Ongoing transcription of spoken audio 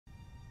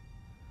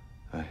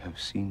I have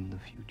seen the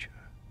future.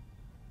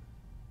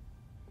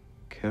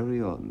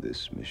 Carry on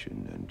this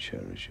mission and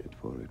cherish it,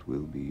 for it will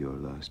be your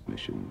last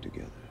mission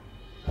together.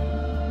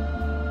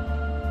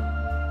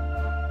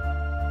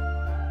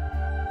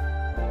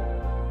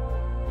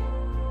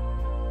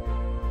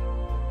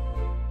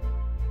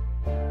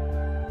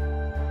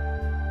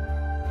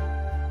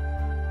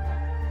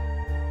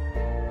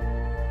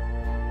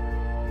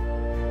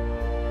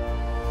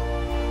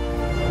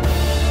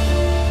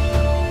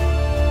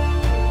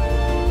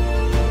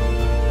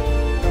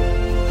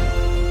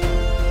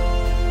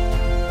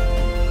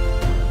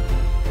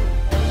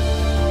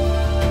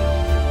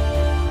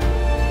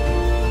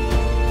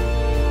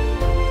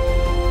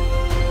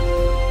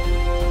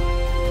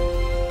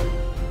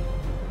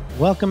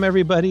 Welcome,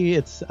 everybody.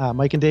 It's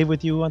Mike and Dave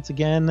with you once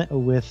again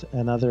with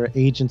another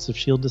Agents of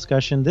S.H.I.E.L.D.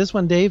 discussion. This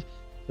one, Dave,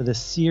 for the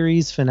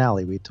series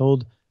finale. We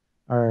told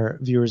our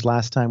viewers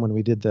last time when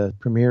we did the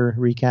premiere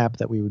recap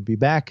that we would be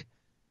back.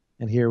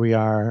 And here we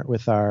are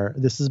with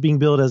this is being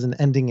billed as an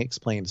ending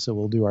explained, so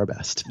we'll do our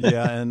best.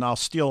 Yeah, and I'll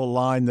steal a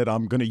line that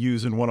I'm going to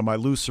use in one of my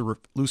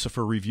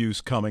Lucifer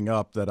reviews coming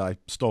up that I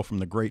stole from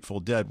the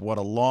Grateful Dead. What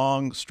a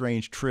long,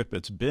 strange trip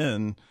it's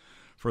been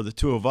for the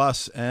two of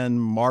us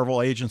and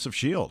Marvel Agents of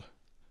S.H.I.E.L.D.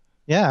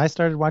 Yeah, I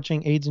started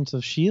watching Agents of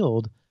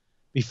S.H.I.E.L.D.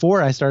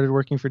 before I started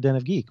working for Den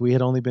of Geek. We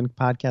had only been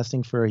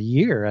podcasting for a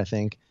year, I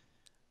think,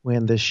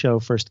 when this show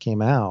first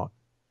came out.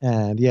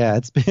 And yeah,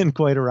 it's been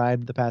quite a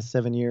ride the past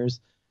 7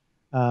 years.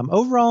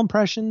 Overall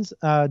impressions,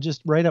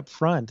 just right up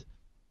front,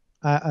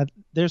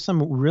 there's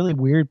some really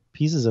weird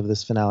pieces of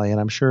this finale, and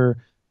I'm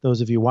sure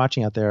those of you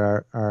watching out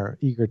there are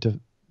eager to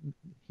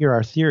hear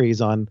our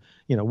theories on,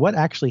 what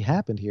actually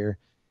happened here.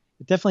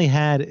 It definitely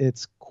had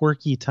its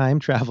quirky time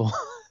travel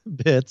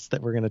bits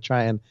that we're going to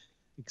try and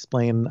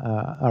explain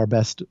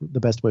the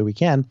best way we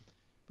can.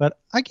 But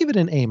I give it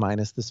an A-,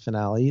 this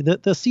finale.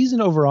 The season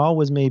overall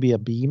was maybe a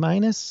B-,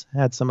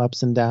 had some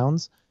ups and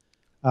downs.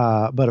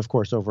 But of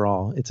course,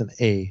 overall, it's an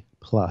A+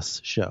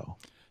 show.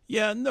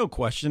 Yeah, no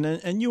question.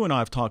 And you and I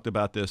have talked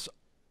about this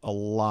a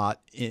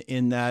lot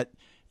in that,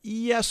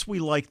 yes, we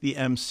like the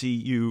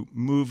MCU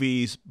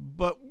movies,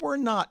 but we're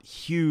not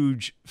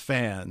huge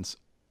fans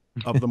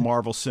of the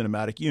Marvel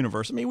Cinematic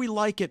Universe. I mean, we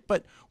like it,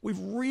 but we've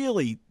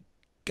really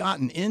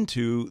gotten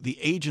into the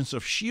Agents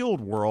of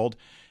S.H.I.E.L.D. world,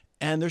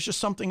 and there's just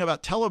something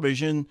about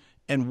television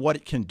and what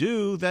it can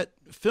do that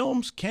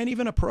films can't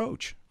even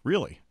approach,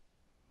 really.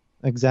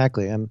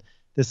 Exactly, and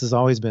this has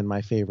always been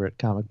my favorite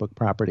comic book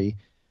property,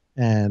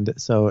 and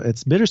so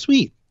it's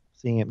bittersweet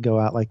seeing it go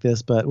out like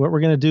this. But what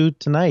we're going to do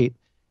tonight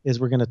is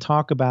we're going to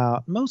talk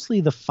about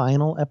mostly the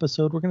final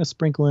episode. We're going to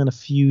sprinkle in a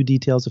few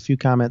details, a few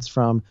comments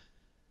from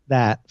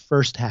that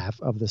first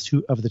half of the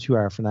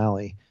 2-hour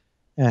finale.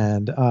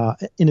 And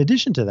in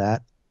addition to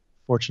that,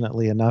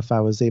 fortunately enough, I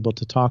was able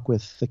to talk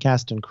with the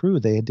cast and crew.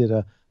 They did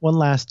one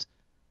last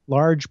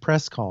large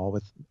press call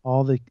with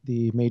all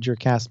the major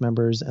cast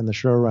members and the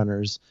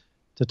showrunners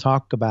to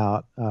talk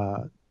about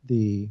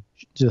the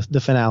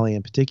finale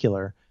in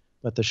particular,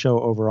 but the show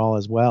overall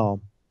as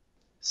well.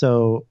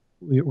 So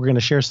we're going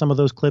to share some of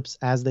those clips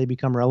as they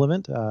become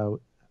relevant,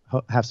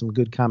 have some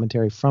good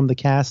commentary from the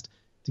cast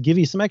to give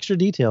you some extra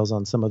details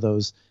on some of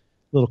those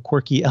little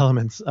quirky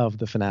elements of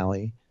the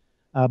finale.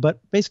 But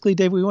basically,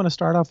 Dave, we want to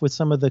start off with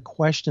some of the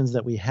questions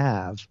that we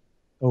have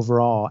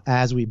overall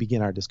as we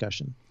begin our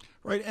discussion.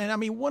 Right. And I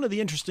mean, one of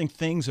the interesting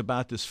things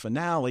about this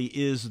finale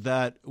is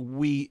that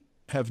we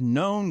have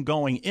known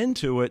going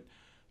into it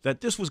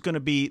that this was going to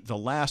be the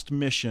last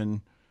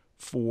mission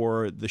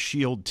for the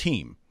S.H.I.E.L.D.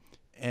 team.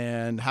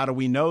 And how do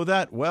we know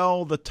that?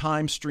 Well, the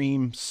time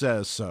stream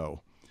says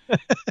so.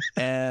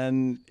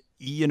 And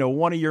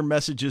one of your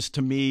messages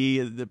to me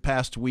the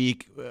past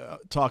week,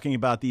 talking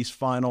about these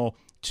final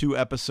 2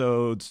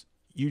 episodes,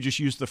 you just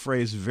used the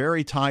phrase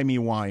 "very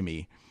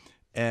timey-wimey,"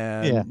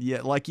 and yeah,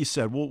 like you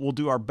said, we'll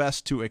do our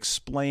best to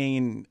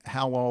explain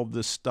how all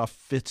this stuff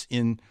fits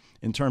in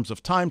terms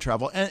of time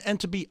travel. And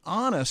to be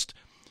honest,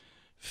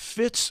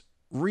 Fitz'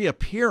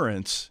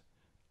 reappearance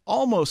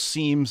almost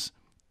seems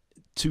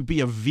to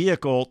be a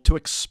vehicle to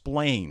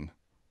explain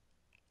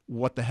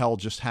what the hell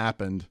just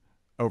happened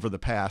over the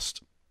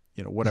past,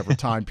 whatever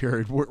time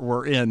period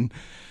we're in.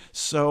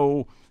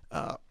 So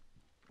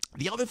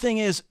the other thing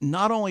is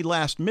not only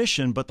last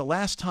mission, but the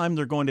last time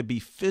they're going to be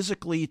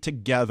physically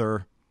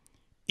together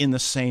in the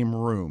same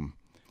room.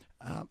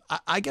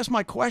 I guess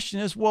my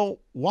question is, well,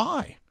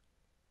 why?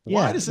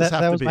 Why does this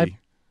have to be?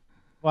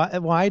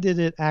 Why did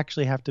it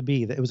actually have to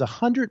be? It was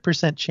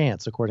 100%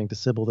 chance, according to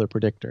Sybil, the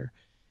predictor.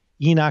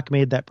 Enoch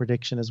made that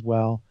prediction as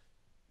well.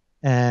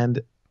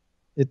 And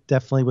it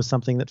definitely was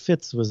something that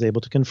Fitz was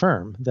able to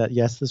confirm, that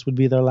yes, this would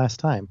be their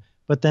last time.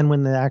 But then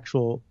when the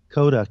actual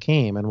coda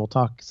came, and we'll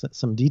talk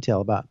some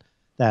detail about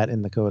that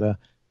in the coda,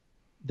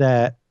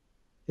 that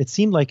it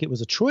seemed like it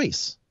was a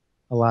choice,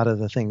 a lot of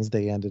the things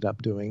they ended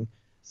up doing.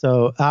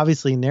 So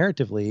obviously,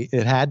 narratively,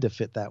 it had to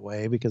fit that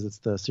way because it's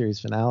the series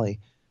finale.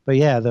 But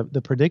yeah,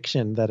 the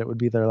prediction that it would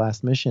be their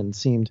last mission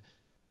seemed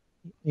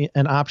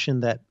an option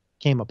that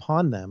came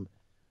upon them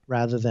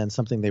rather than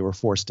something they were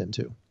forced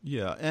into.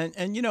 Yeah,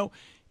 and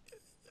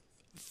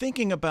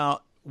thinking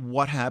about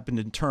what happened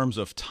in terms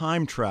of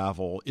time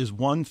travel is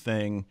one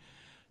thing.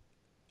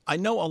 I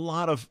know a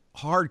lot of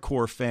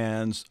hardcore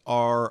fans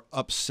are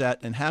upset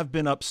and have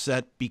been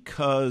upset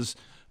because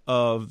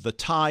of the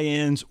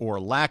tie-ins or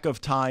lack of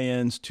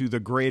tie-ins to the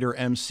greater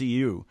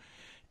MCU.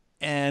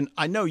 And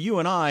I know you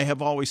and I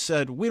have always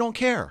said, we don't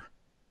care.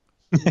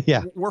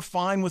 Yeah. We're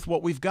fine with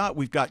what we've got.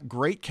 We've got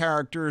great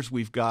characters.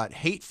 We've got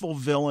hateful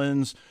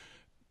villains,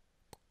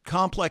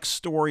 complex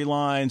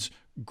storylines,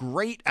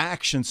 great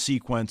action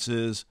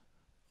sequences.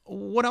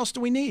 What else do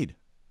we need?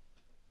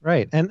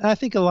 Right. And I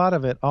think a lot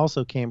of it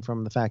also came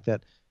from the fact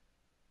that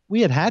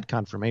we had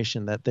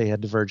confirmation that they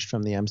had diverged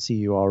from the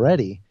MCU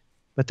already.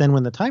 But then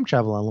when the time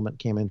travel element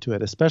came into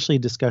it, especially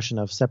discussion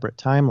of separate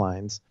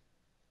timelines,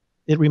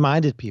 it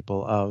reminded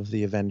people of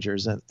the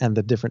Avengers and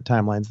the different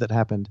timelines that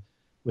happened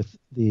with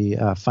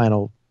the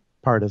final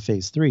part of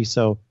Phase 3.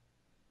 So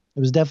it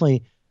was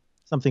definitely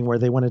something where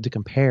they wanted to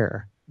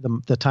compare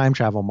the time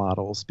travel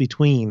models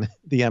between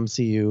the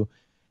MCU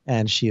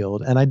and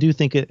S.H.I.E.L.D. And I do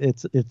think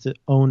it's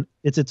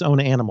its own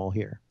animal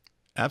here.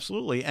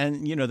 Absolutely.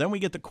 And, then we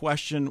get the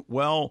question,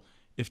 well,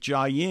 if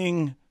Jia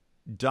Ying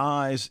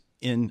dies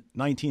in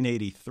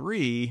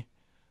 1983,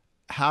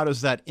 how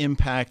does that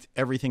impact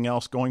everything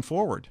else going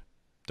forward?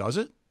 Does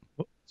it?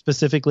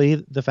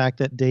 Specifically, the fact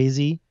that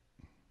Daisy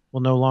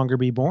will no longer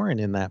be born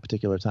in that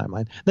particular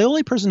timeline. The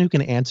only person who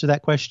can answer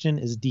that question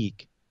is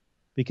Deke,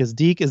 because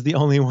Deke is the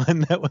only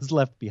one that was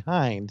left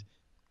behind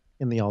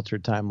in the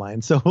altered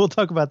timeline. So we'll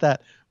talk about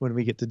that when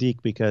we get to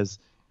Deke, because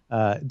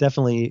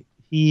definitely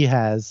he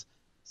has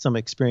some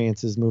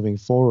experiences moving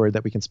forward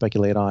that we can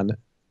speculate on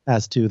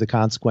as to the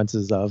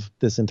consequences of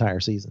this entire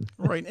season.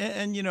 Right.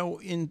 And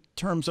in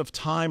terms of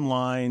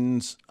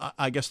timelines,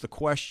 I guess the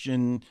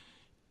question,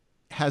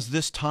 has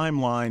this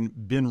timeline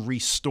been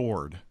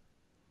restored?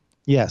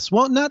 Yes.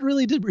 Well, not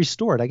really did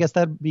restored. I guess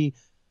that'd be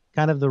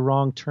kind of the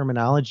wrong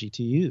terminology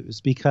to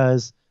use,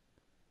 because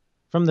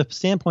from the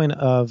standpoint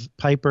of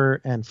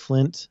Piper and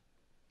Flint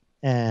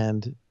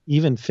and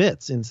even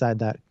Fitz inside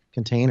that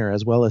container,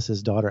 as well as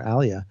his daughter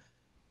Alia,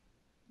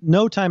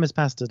 no time has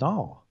passed at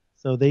all.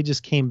 So they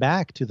just came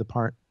back to the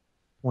point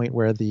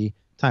where the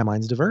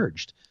timelines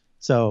diverged.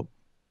 So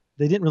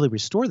they didn't really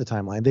restore the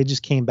timeline. They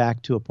just came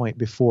back to a point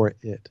before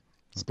it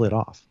split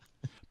off.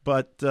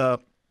 But,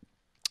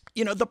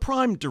 the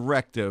prime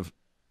directive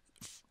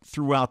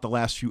throughout the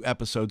last few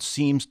episodes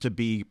seems to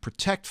be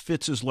protect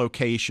Fitz's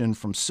location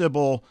from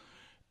Sybil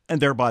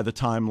and thereby the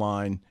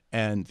timeline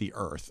and the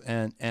Earth.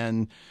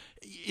 And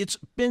it's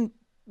been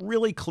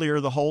really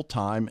clear the whole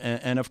time.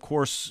 And of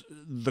course,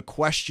 the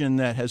question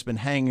that has been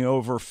hanging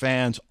over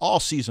fans all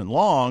season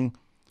long,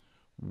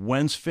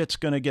 when's Fitz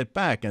going to get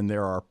back? And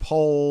there are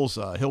polls.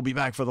 He'll be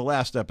back for the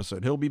last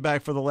episode. He'll be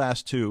back for the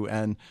last two.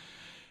 And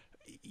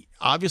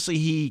obviously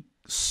he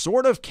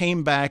sort of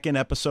came back in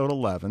episode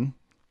 11.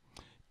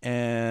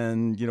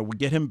 And, we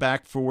get him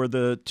back for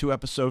the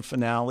 2-episode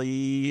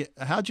finale.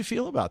 How'd you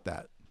feel about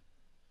that?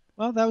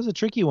 Well, that was a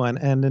tricky one.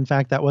 And in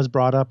fact, that was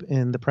brought up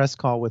in the press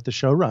call with the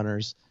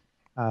showrunners.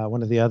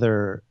 One of the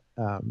other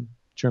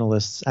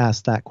journalists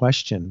asked that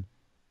question.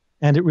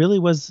 And it really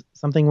was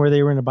something where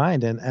they were in a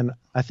bind. And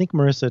I think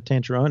Marissa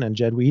Tancherone and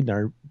Jed Whedon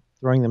are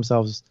throwing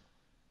themselves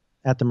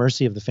at the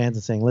mercy of the fans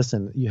and saying,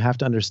 listen, you have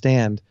to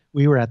understand,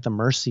 we were at the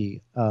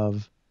mercy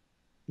of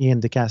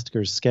Ian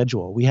DeCasteger's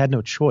schedule. We had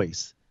no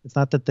choice. It's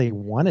not that they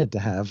wanted to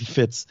have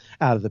Fitz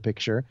out of the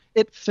picture.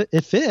 It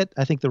fit.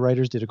 I think the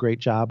writers did a great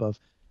job of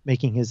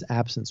making his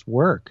absence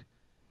work.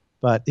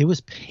 But it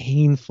was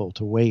painful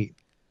to wait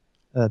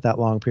that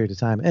long period of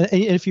time. And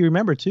if you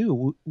remember,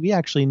 too, we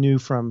actually knew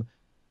from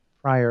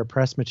prior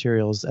press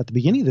materials at the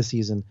beginning of the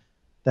season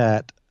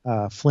that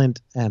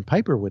Flint and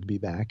Piper would be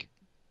back.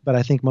 But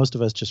I think most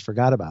of us just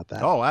forgot about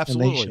that. Oh,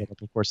 absolutely. And they showed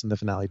up, of course, in the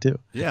finale, too.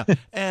 Yeah.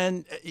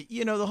 And,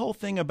 the whole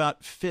thing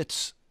about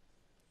Fitz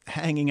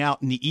hanging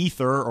out in the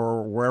ether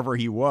or wherever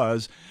he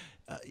was,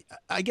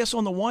 I guess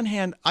on the one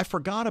hand, I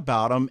forgot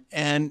about him.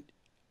 And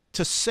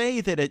to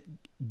say that it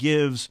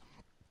gives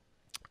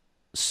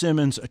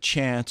Simmons a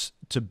chance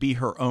to be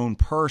her own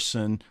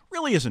person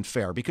really isn't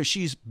fair, because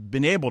she's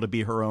been able to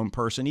be her own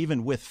person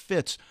even with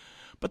Fitz.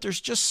 But there's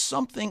just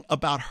something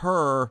about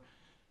her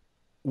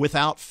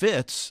without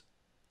Fitz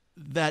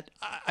that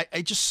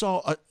I just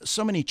saw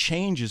so many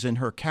changes in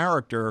her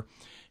character.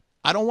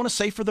 I don't want to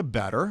say for the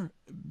better.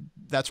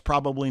 That's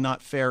probably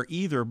not fair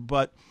either.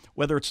 But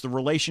whether it's the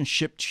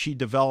relationship she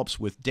develops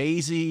with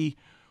Daisy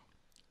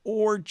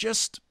or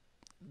just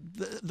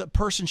the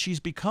person she's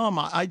become,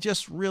 I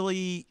just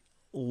really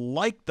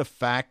like the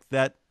fact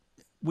that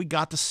we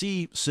got to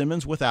see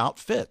Simmons without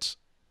Fitz.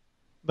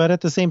 But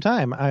at the same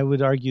time, I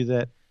would argue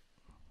that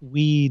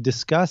we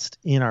discussed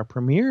in our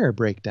premiere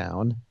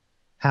breakdown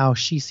how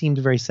she seemed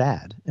very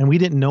sad, and we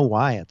didn't know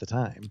why at the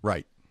time.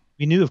 Right.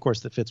 We knew, of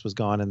course, that Fitz was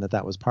gone and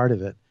that was part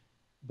of it,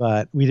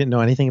 but we didn't know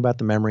anything about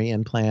the memory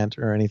implant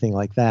or anything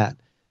like that.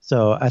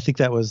 So I think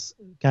that was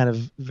kind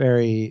of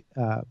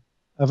a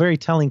very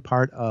telling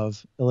part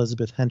of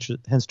Elizabeth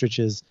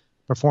Henstrich's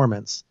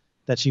performance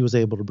that she was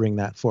able to bring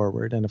that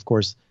forward. And of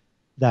course,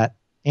 that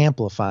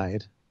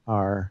amplified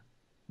our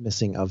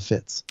missing of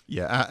Fitz.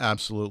 Yeah,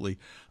 absolutely.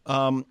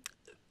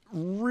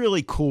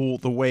 Really cool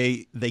the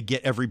way they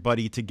get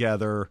everybody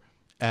together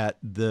at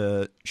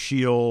the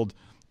S.H.I.E.L.D.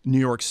 New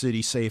York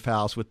City safe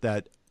house with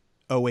that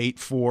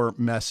 084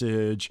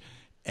 message.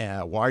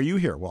 Why are you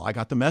here? Well, I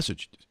got the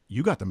message.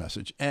 You got the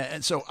message.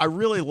 And so I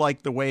really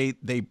like the way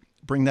they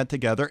bring that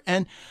together,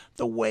 and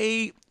the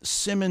way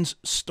Simmons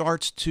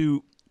starts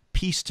to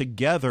piece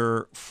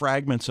together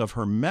fragments of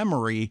her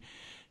memory.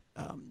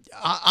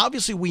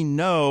 Obviously, we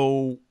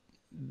know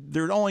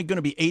there's only going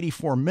to be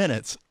 84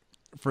 minutes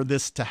for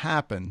this to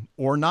happen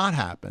or not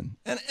happen.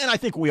 And I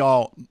think we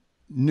all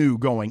knew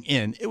going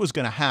in it was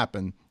going to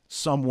happen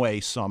some way,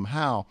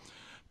 somehow.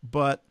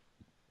 But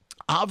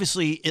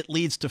obviously, it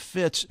leads to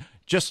Fitz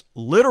just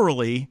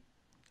literally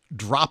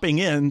dropping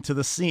into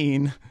the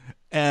scene.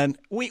 And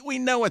we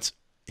know it's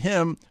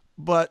him,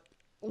 but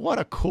what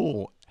a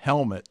cool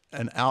helmet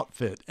and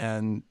outfit,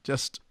 and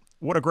just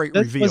what a great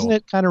reveal. Wasn't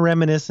it kind of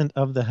reminiscent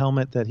of the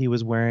helmet that he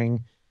was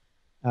wearing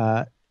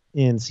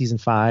in season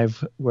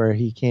 5, where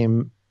he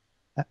came,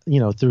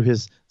 through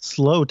his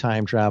slow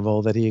time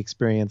travel that he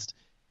experienced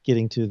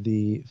getting to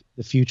the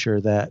future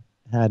that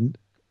had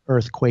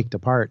Earth quaked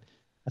apart?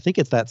 I think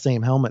it's that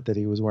same helmet that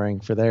he was wearing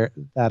for that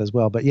as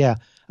well. But yeah,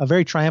 a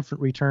very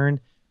triumphant return,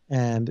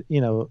 and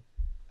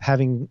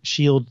having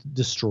S.H.I.E.L.D.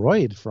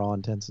 destroyed for all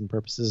intents and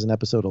purposes in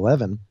episode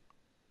 11,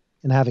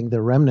 and having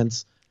the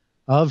remnants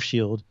of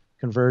S.H.I.E.L.D.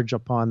 converge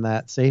upon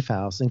that safe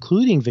house,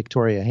 including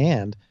Victoria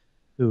Hand,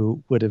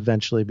 who would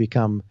eventually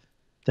become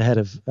the head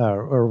of,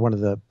 or one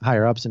of the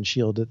higher ups in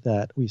S.H.I.E.L.D.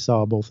 that we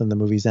saw both in the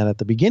movies and at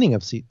the beginning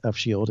of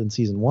S.H.I.E.L.D. in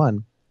season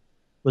 1,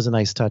 was a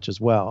nice touch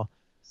as well.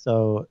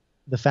 So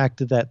the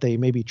fact that they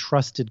maybe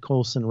trusted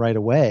Coulson right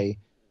away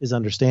is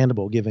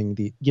understandable, given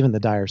the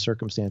dire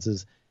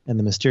circumstances and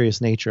the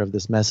mysterious nature of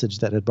this message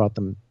that had brought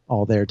them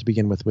all there to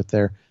begin with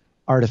their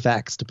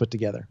artifacts to put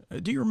together.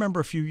 Do you remember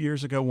a few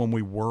years ago when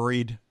we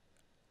worried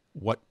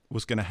what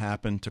was going to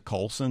happen to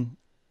Coulson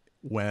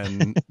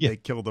when they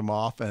killed him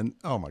off? And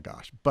oh my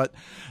gosh. But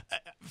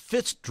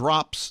Fitz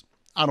drops,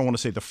 I don't want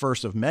to say the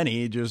first of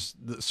many, just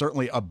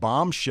certainly a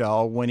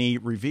bombshell when he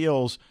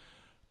reveals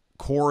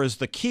Core is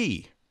the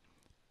key.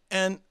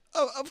 And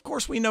of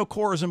course, we know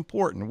Core is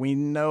important. We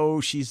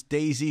know she's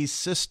Daisy's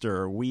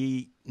sister.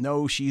 We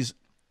know she's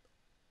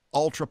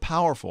ultra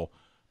powerful.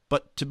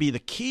 But to be the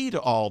key to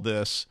all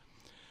this,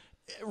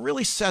 it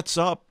really sets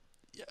up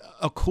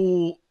a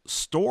cool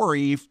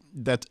story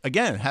that,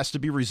 again, has to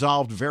be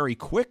resolved very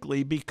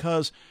quickly,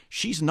 because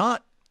she's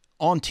not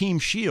on Team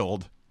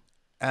S.H.I.E.L.D.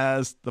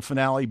 as the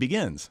finale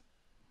begins.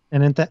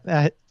 And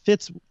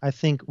Fitz, I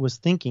think, was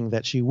thinking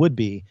that she would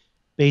be,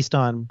 based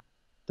on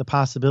the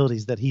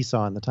possibilities that he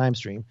saw in the time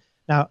stream.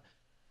 Now,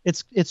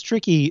 it's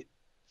tricky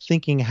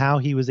thinking how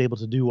he was able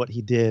to do what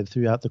he did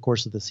throughout the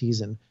course of the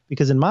season,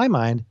 because in my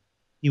mind,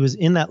 he was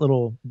in that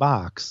little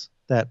box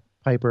that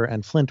Piper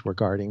and Flint were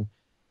guarding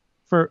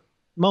for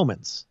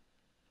moments.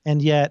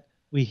 And yet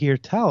we hear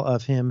tell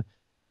of him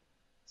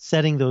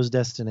setting those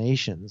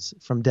destinations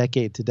from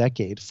decade to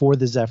decade for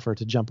the Zephyr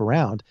to jump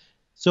around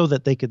so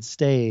that they could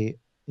stay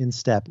in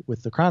step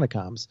with the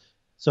Chronicoms.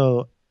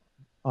 So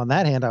on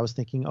that hand, I was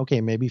thinking, okay,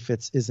 maybe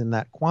Fitz is in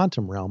that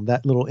quantum realm,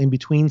 that little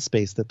in-between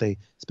space that they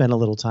spent a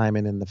little time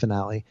in the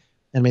finale.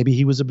 And maybe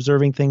he was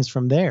observing things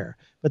from there.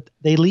 But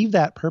they leave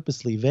that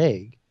purposely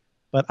vague.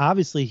 But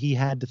obviously he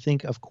had to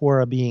think of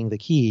Cora being the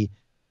key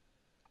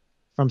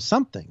from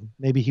something.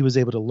 Maybe he was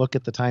able to look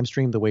at the time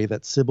stream the way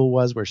that Sybil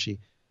was, where she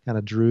kind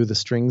of drew the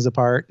strings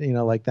apart,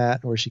 like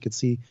that, where she could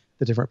see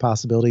the different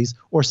possibilities,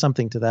 or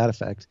something to that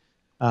effect.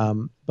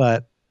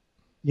 But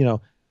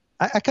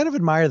I kind of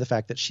admire the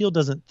fact that S.H.I.E.L.D.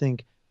 doesn't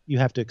think you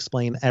have to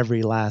explain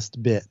every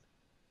last bit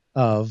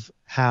of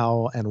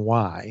how and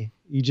why.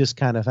 You just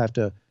kind of have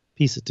to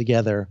piece it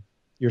together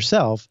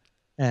yourself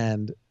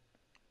and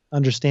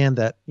understand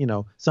that,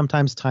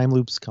 sometimes time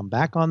loops come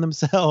back on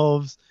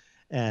themselves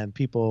and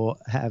people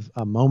have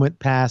a moment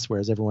pass,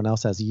 whereas everyone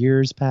else has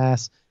years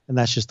pass. And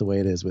that's just the way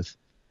it is with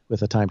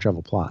a time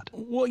travel plot.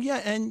 Well,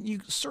 yeah, and you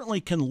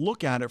certainly can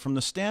look at it from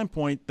the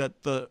standpoint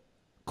that the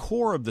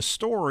core of the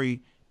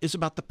story is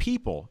about the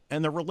people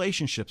and their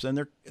relationships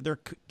and their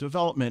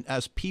development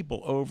as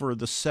people over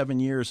the 7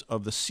 years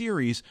of the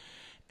series,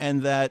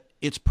 and that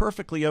it's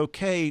perfectly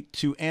okay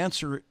to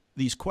answer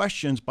these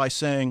questions by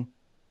saying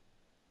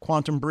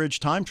quantum bridge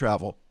time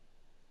travel.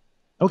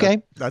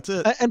 Okay. That's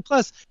it. And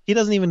plus, he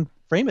doesn't even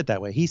frame it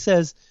that way. He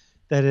says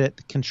that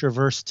it can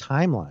traverse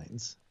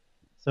timelines.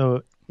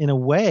 So in a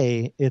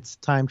way, it's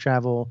time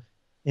travel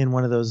in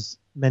one of those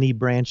many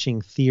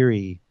branching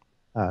theory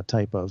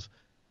type of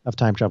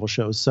time travel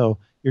shows. So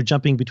you're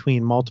jumping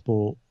between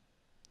multiple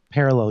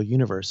parallel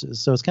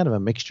universes. So it's kind of a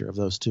mixture of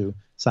those two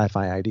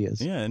sci-fi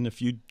ideas. Yeah, and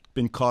if you'd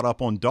been caught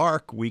up on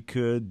Dark, we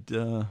could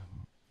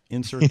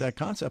insert that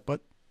concept,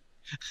 but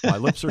my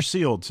lips are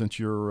sealed since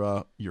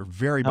you're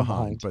very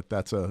behind. But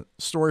that's a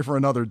story for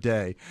another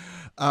day.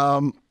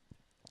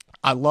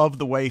 I love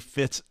the way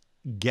Fitz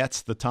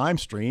gets the time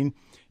stream.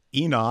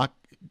 Enoch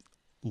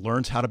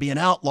learns how to be an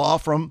outlaw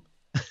from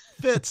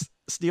Fitz,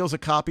 steals a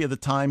copy of the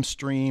time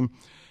stream,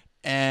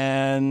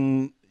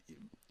 and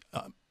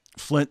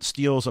Flint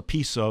steals a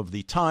piece of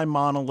the time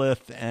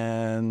monolith.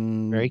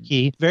 And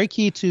very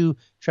key to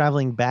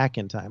traveling back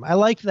in time. I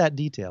like that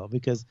detail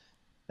because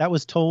that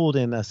was told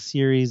in a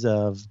series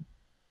of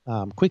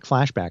quick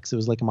flashbacks. It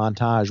was like a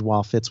montage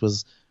while Fitz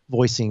was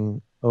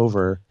voicing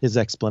over his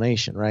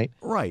explanation, right?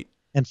 Right.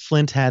 And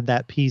Flint had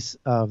that piece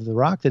of the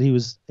rock that he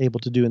was able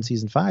to do in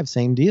season 5.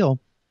 Same deal.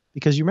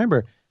 Because you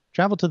remember,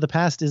 travel to the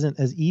past isn't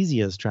as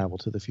easy as travel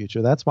to the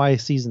future. That's why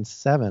season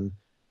 7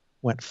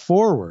 went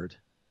forward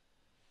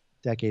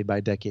decade by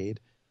decade.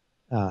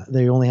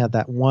 They only had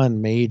that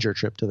one major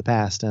trip to the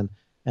past, and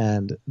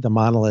the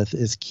monolith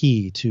is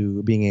key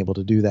to being able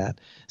to do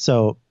that.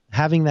 So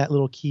having that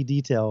little key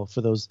detail for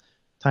those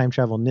time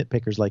travel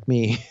nitpickers like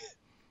me,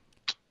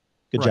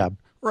 good job.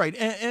 Right.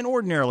 And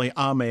ordinarily,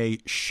 I'm a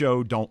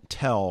show don't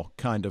tell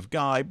kind of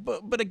guy.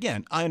 But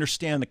again, I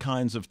understand the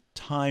kinds of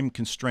time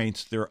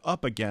constraints they're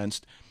up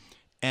against.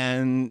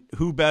 And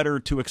who better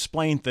to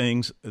explain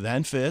things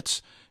than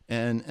Fitz?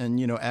 And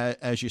you know,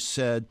 as you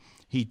said,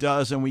 he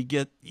does. And we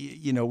get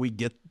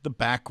the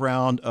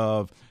background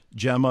of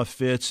Gemma,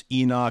 Fitz,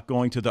 Enoch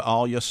going to the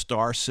Alia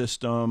star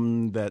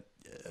system that,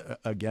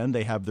 again,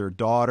 they have their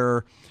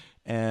daughter.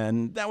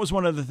 And that was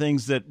one of the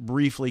things that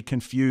briefly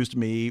confused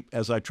me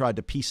as I tried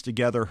to piece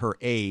together her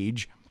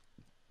age.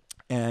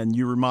 And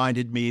you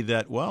reminded me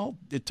that, well,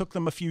 it took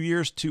them a few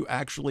years to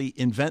actually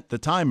invent the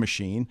time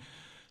machine.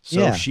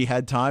 So she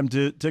had time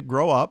to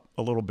grow up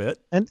a little bit.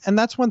 And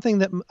that's one thing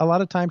that a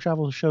lot of time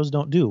travel shows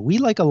don't do. We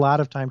like a lot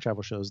of time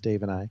travel shows,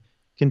 Dave and I.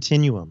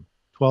 Continuum,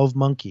 12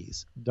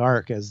 Monkeys,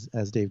 Dark, as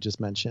Dave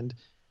just mentioned,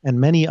 and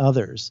many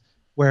others,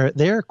 where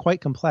they're quite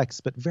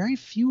complex, but very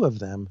few of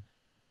them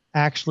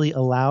actually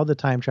allow the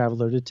time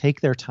traveler to take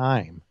their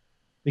time.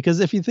 Because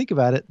if you think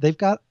about it, they've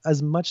got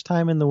as much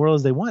time in the world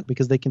as they want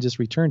because they can just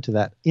return to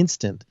that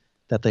instant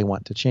that they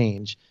want to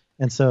change.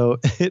 And so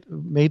it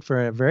made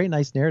for a very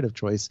nice narrative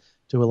choice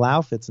to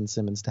allow Fitz and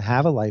Simmons to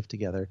have a life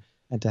together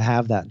and to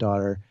have that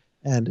daughter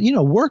and, you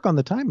know, work on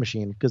the time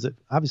machine because it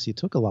obviously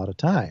took a lot of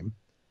time.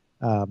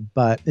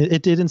 But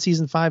it did in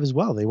season 5 as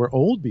well. They were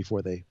old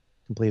before they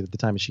completed the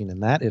time machine in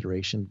that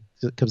iteration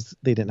because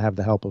they didn't have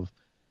the help of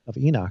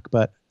Enoch.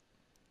 But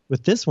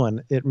with this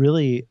one, it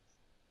really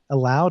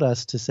allowed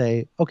us to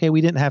say, okay,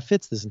 we didn't have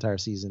Fitz this entire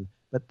season,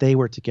 but they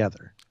were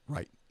together.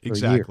 Right.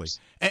 Exactly.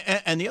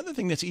 And the other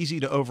thing that's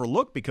easy to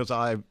overlook because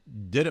I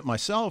did it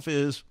myself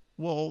is,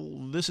 well,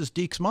 this is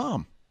Deke's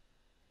mom.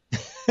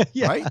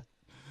 Right?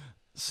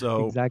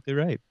 So exactly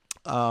right.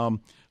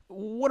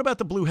 What about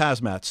the blue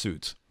hazmat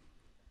suits?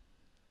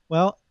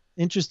 Well,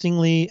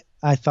 interestingly,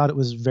 I thought it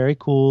was very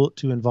cool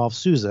to involve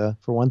Sousa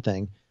for one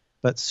thing,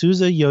 but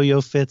Sousa,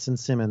 Yo-Yo, Fitz, and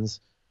Simmons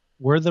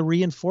were the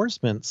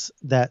reinforcements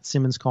that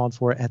Simmons called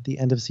for at the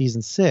end of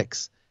season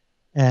 6.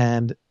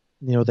 And,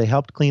 you know, they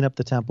helped clean up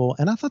the temple.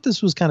 And I thought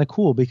this was kind of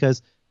cool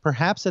because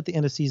perhaps at the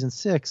end of season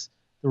 6,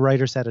 the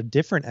writers had a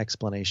different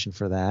explanation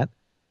for that.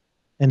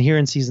 And here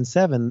in season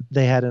 7,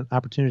 they had an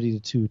opportunity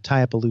to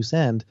tie up a loose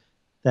end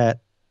that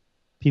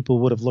people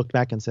would have looked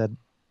back and said,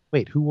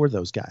 wait, who were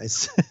those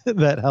guys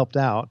that helped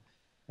out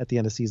at the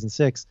end of season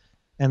 6?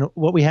 And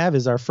what we have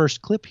is our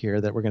first clip here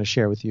that we're going to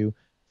share with you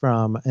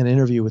from an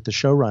interview with the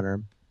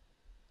showrunners,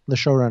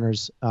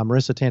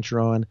 Marissa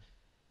Tancharoen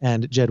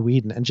and Jed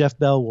Whedon. And Jeff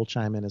Bell will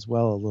chime in as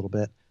well a little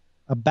bit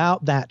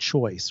about that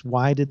choice.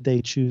 Why did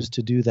they choose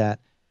to do that?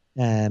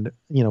 And,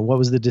 you know, what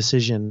was the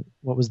decision?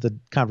 What was the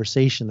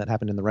conversation that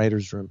happened in the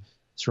writer's room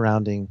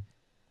surrounding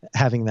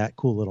having that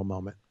cool little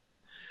moment?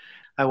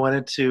 I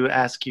wanted to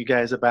ask you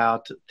guys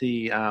about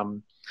the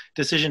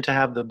decision to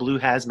have the blue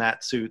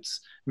hazmat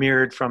suits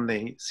mirrored from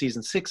the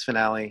season 6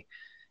 finale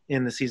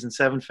in the season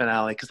 7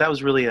 finale, because that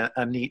was really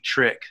a neat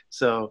trick.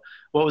 So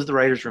what was the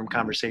writer's room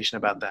conversation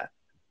about that?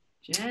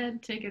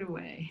 Jed, take it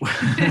away.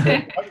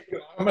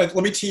 Let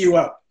me tee you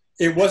up.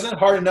 It wasn't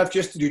hard enough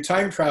just to do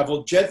time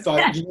travel. Jed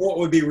thought, you know what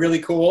would be really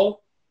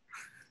cool?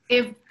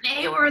 If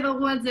they were the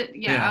ones that,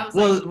 I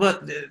was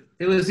well,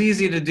 it was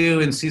easy to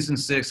do in season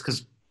 6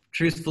 because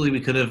truthfully we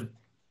could have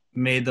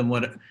made them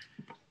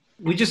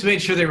we just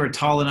made sure they were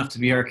tall enough to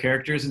be our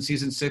characters in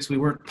season 6. We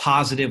weren't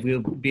positive we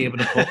would be able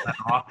to pull that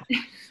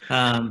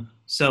off.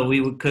 So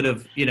we could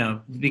have, you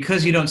know,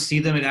 because you don't see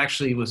them, it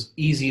actually was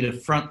easy to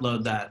front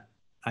load that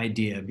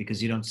idea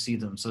because you don't see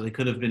them. So they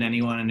could have been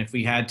anyone. And if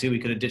we had to, we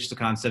could have ditched the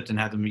concept and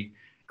had them be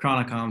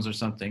Chronocoms or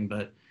something.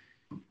 But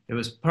it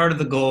was part of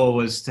the goal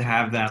was to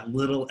have that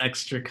little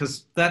extra,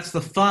 because that's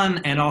the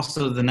fun and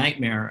also the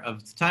nightmare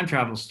of the time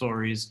travel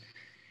stories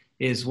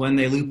is when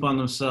they loop on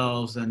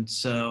themselves. And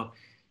so,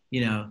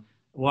 you know,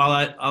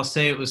 while I'll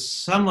say it was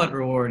somewhat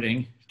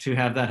rewarding to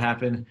have that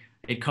happen,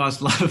 it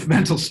caused a lot of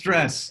mental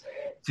stress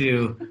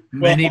to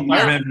many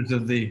members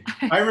of the...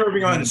 I remember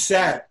being on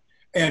set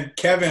and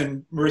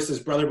Kevin, Marissa's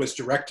brother, was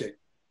directing.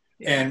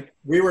 And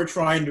we were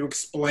trying to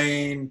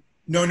explain,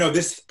 no,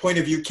 this point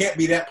of view can't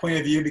be that point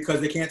of view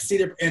because they can't see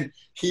it. And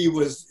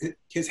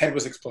his head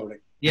was exploding.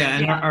 Yeah,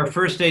 and our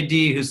first AD,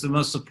 who's the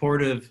most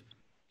supportive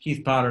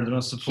Keith Potter, the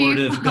most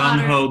supportive, Keith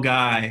Potter. gung-ho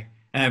guy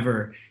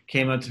ever,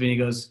 came up to me and he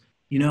goes,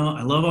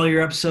 I love all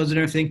your episodes and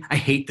everything. I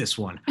hate this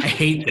one. I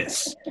hate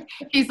this.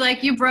 He's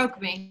like, you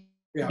broke me.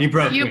 Yeah. You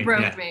broke You me.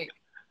 broke Yeah. me.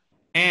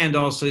 And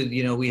also,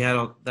 we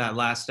had that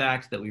last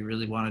act that we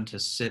really wanted to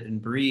sit and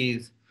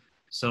breathe.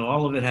 So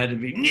all of it had to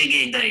be,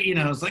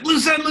 it's like,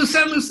 loose end, loose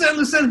end, loose end,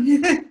 loose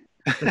end.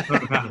 That's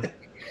what about it.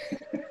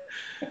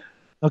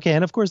 Okay,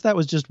 and of course that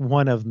was just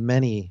one of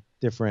many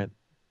different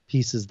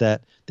pieces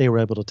that they were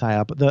able to tie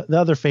up. The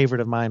other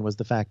favorite of mine was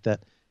the fact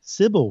that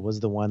Sybil was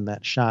the one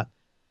that shot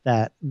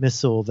that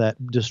missile that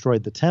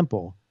destroyed the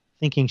temple,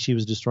 thinking she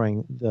was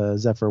destroying the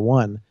Zephyr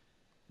 1,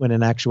 when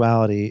in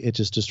actuality it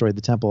just destroyed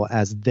the temple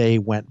as they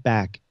went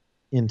back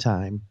in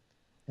time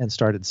and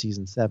started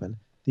season 7.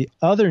 The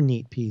other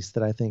neat piece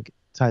that I think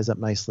ties up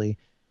nicely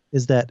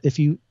is that if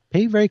you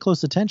pay very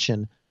close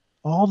attention,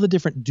 all the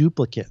different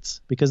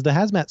duplicates, because the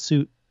hazmat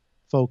suit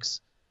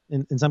folks,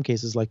 in some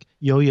cases, like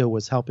Yo-Yo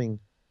was helping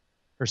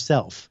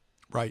herself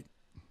Right.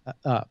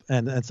 up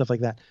and stuff like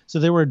that. So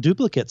there were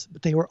duplicates,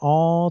 but they were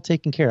all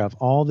taken care of.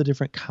 All the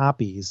different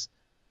copies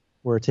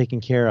were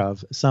taken care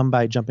of, some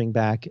by jumping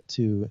back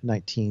to the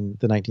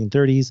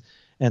 1930s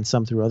and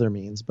some through other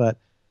means. But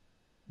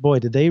boy,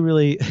 did they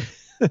really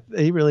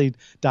they really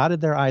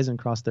dotted their I's and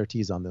crossed their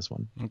T's on this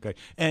one. Okay.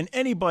 And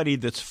anybody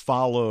that's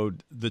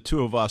followed the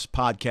two of us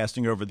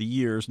podcasting over the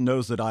years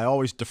knows that I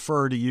always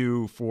defer to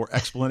you for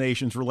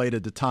explanations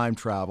related to time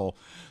travel.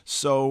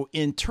 So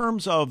in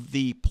terms of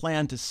the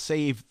plan to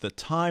save the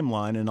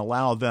timeline and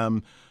allow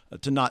them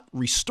to not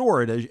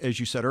restore it, as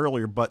you said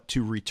earlier, but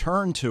to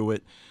return to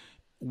it,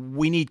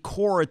 we need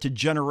Cora to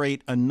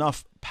generate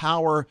enough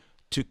power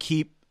to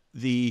keep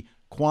the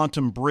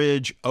quantum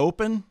bridge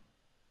open.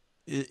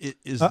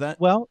 Is that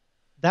well?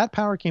 That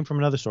power came from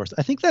another source.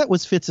 I think that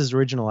was Fitz's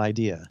original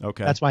idea.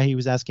 Okay, that's why he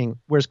was asking,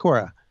 "Where's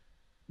Cora?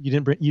 You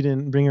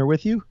didn't bring her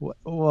with you?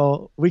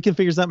 Well, we can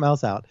figure something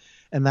else out."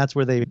 And that's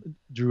where they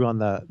drew on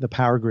the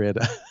power grid,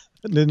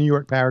 the New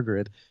York power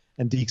grid,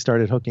 and Deke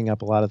started hooking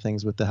up a lot of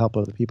things with the help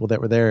of the people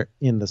that were there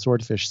in the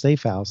Swordfish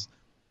safe house.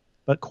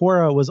 But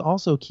Cora was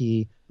also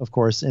key, of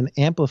course, in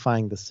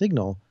amplifying the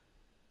signal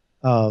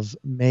of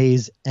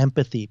May's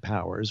empathy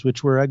powers,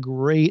 which were a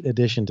great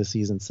addition to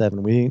season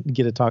 7. We didn't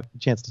get a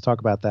chance to talk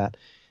about that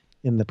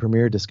in the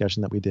premiere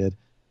discussion that we did.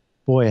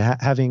 Boy,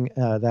 having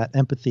that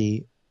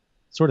empathy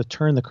sort of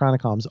turn the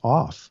Chronicoms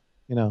off.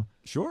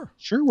 Sure,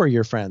 we're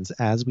your friends,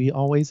 as we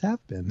always have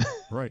been.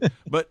 Right.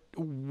 But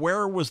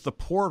where was the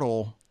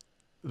portal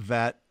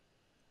that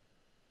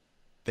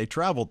they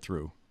traveled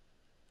through?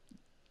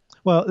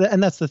 Well,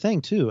 and that's the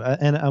thing too,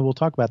 and I will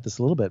talk about this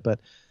a little bit,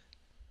 but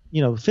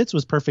Fitz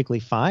was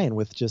perfectly fine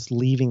with just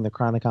leaving the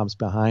Chronicoms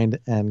behind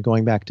and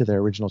going back to their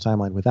original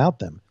timeline without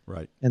them.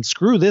 Right. And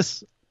screw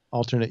this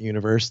alternate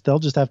universe. They'll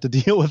just have to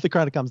deal with the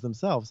Chronicoms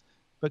themselves.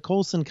 But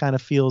Coulson kind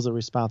of feels a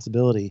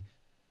responsibility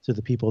to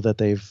the people that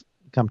they've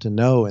come to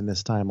know in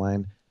this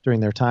timeline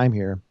during their time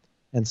here.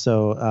 And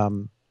so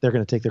they're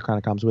going to take their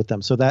Chronicoms with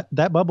them. So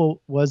that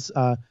bubble was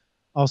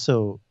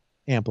also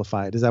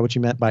amplified. Is that what you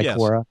meant by yes.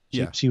 Cora?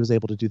 Yeah. She was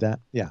able to do that?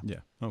 Yeah.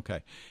 Yeah.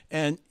 Okay.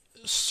 And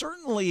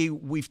certainly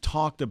we've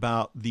talked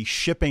about the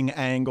shipping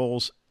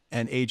angles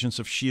and Agents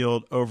of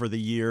S.H.I.E.L.D. over the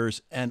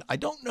years, and I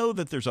don't know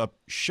that there's a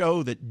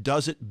show that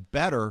does it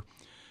better,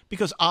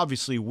 because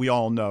obviously we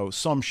all know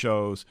some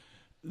shows,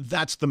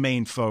 that's the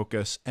main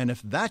focus, and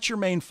if that's your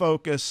main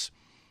focus,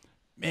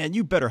 man,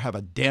 you better have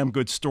a damn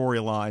good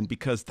storyline,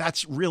 because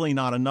that's really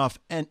not enough.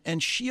 And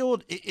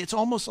S.H.I.E.L.D., it's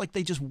almost like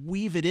they just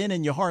weave it in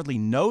and you hardly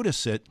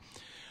notice it.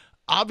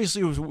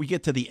 Obviously, as we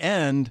get to the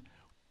end,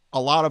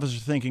 a lot of us are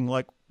thinking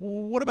like,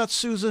 well, what about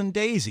Susan and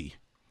Daisy?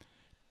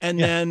 And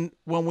then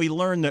when we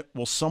learn that,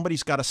 well,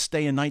 somebody's got to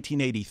stay in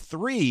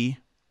 1983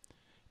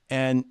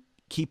 and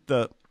keep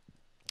the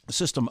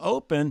system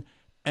open,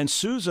 and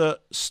Sousa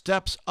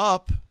steps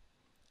up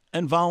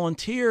and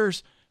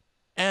volunteers,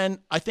 and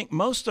I think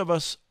most of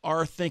us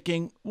are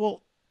thinking,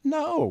 well,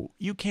 no,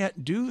 you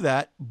can't do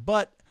that,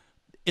 but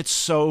it's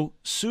so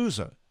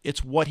Sousa.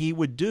 It's what he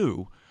would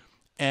do.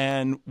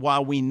 And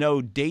while we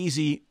know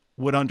Daisy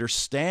would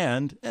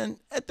understand, and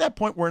at that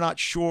point we're not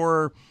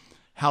sure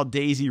how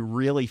Daisy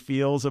really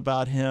feels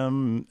about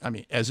him. I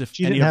mean, as if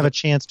she didn't have a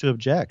chance to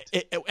object,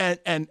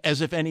 and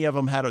as if any of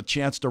them had a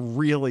chance to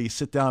really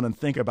sit down and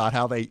think about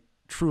how they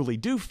truly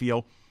do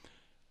feel.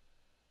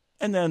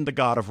 And then the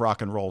god of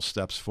rock and roll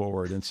steps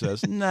forward and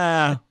says,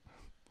 "Nah,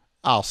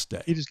 I'll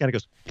stay." He just kind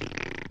of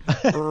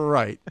goes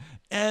right,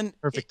 and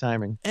perfect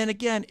timing. And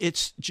again,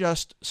 it's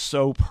just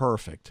so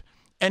perfect.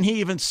 And he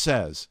even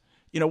says,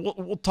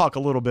 we'll talk a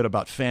little bit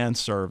about fan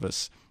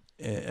service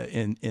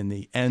in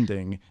the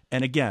ending.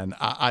 And again,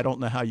 I don't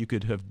know how you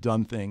could have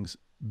done things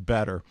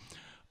better.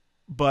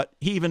 But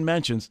he even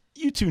mentions,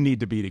 you two need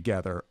to be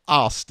together.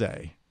 I'll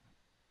stay.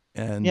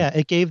 And yeah,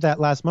 it gave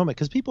that last moment,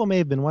 because people may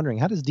have been wondering,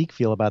 how does Deke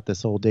feel about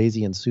this whole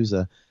Daisy and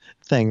Sousa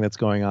thing that's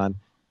going on?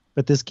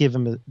 But this gives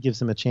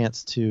him a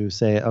chance to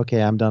say,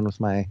 okay, I'm done with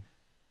my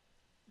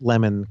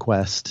lemon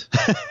quest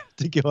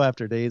to go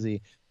after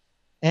Daisy.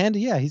 And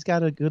yeah, he's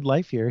got a good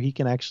life here. He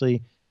can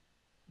actually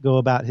go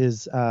about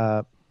his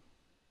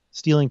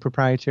stealing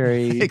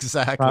proprietary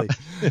exactly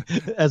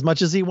as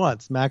much as he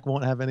wants. Mac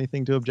won't have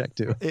anything to object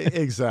to.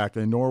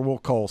 Exactly, nor will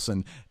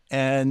Coulson.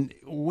 And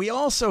we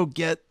also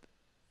get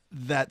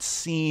that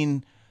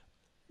scene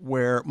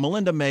where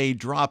Melinda May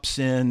drops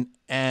in,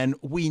 and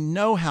we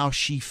know how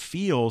she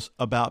feels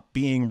about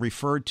being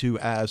referred to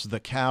as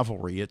the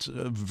cavalry. It's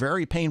a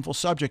very painful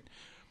subject,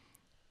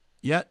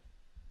 yet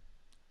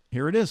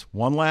here it is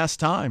one last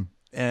time,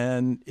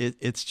 and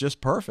it's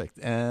just perfect.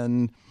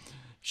 And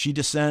she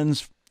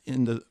descends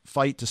in the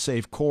fight to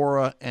save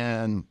Cora,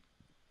 and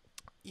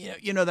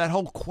you know that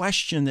whole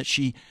question that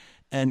she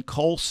and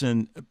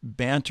Coulson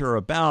banter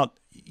about,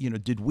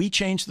 did we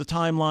change the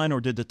timeline or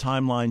did the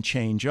timeline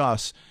change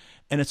us?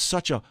 And it's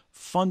such a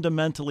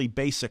fundamentally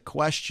basic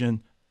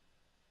question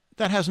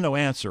that has no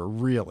answer,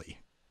 really.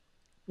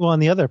 Well,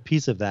 and the other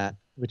piece of that,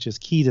 which is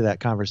key to that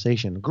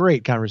conversation,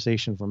 great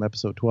conversation from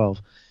episode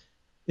 12,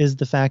 is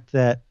the fact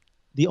that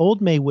the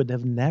old May would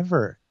have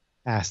never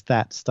asked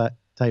that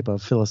type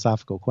of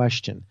philosophical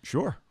question.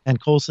 Sure.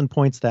 And Coulson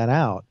points that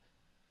out.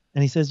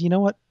 And he says, you know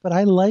what? But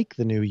I like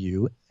the new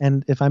you.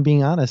 And if I'm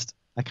being honest,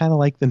 I kind of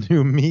like the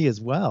new me as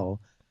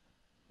well.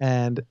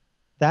 And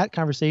that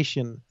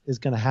conversation is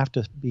going to have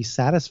to be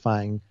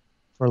satisfying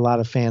for a lot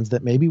of fans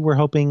that maybe we're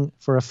hoping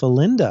for a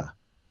Felinda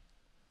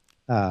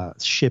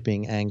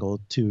shipping angle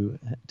to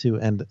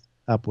end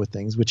up with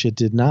things, which it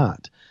did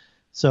not.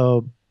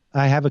 So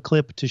I have a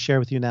clip to share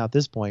with you now at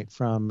this point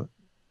from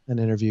an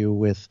interview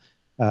with,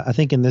 I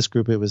think in this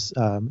group it was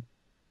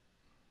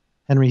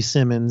Henry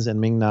Simmons and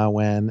Ming-Na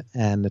Wen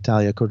and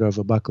Natalia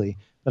Cordova-Buckley.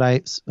 But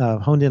I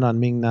honed in on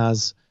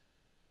Ming-Na's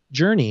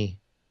journey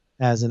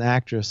as an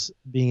actress,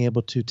 being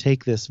able to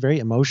take this very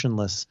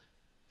emotionless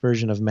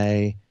version of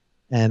May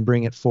and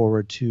bring it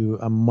forward to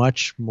a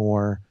much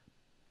more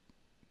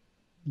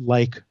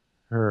like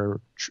her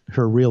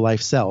real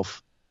life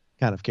self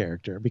kind of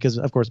character. Because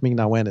of course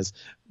Ming-Na Wen is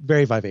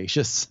very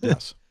vivacious.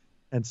 Yes.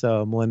 And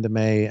so Melinda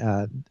May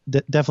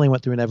definitely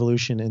went through an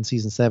evolution in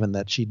season 7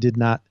 that she did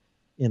not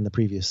in the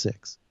previous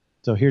 6.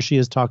 So here she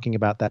is talking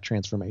about that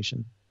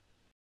transformation.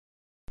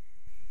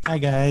 Hi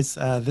guys,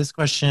 this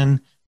question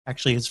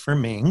actually is for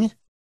Ming.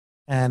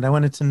 And I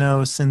wanted to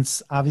know,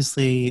 since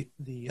obviously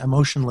the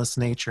emotionless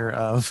nature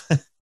of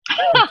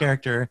the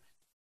character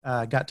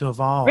got to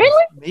evolve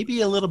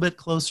maybe a little bit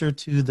closer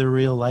to the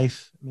real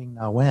life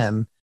Ming-Na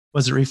Wen,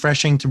 was it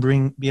refreshing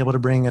to be able to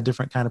bring a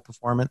different kind of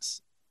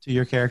performance to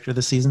your character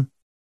this season?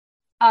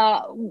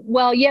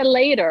 Well, yeah,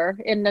 later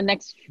in the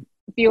next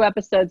few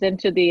episodes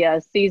into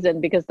the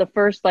season, because the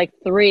first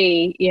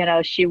 3,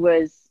 she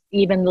was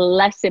even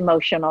less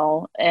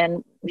emotional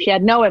and she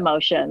had no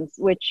emotions,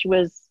 which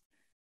was,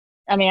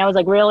 I was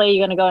like, really?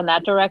 You're going to go in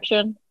that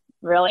direction?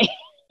 Really?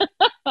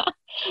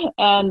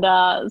 And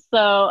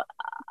so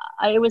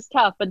it was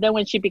tough. But then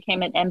when she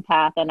became an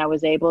empath and I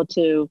was able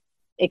to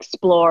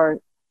explore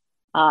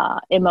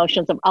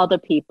emotions of other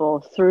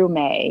people through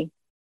May,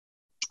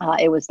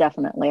 it was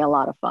definitely a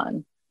lot of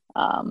fun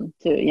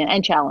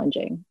and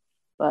challenging.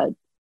 But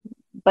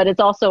it's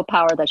also a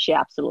power that she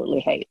absolutely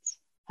hates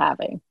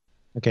having.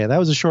 Okay, that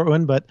was a short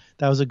one, but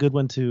that was a good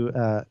one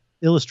to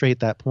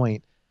illustrate that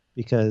point,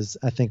 because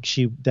I think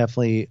she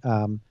definitely,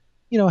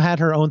 had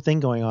her own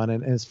thing going on.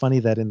 And it's funny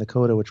that in the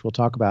coda, which we'll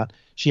talk about,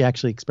 she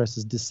actually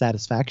expresses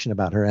dissatisfaction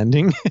about her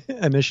ending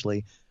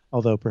initially,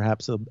 although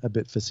perhaps a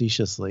bit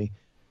facetiously.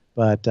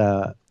 But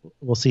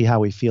we'll see how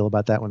we feel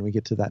about that when we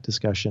get to that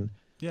discussion.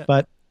 Yeah.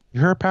 But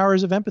her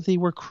powers of empathy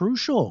were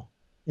crucial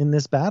in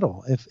this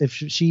battle. If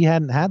she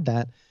hadn't had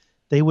that,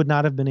 they would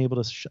not have been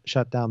able to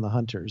shut down the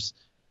Hunters.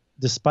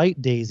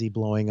 Despite Daisy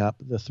blowing up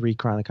the 3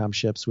 Chronicom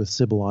ships with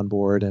Sybil on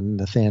board and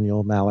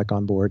Nathaniel Malik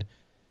on board,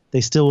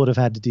 they still would have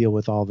had to deal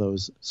with all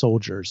those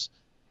soldiers.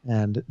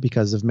 And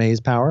because of May's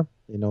power,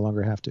 they no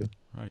longer have to.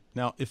 Right.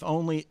 Now, if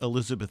only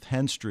Elizabeth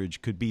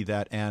Henstridge could be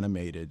that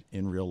animated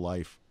in real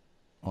life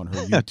on her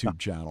YouTube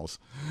channels.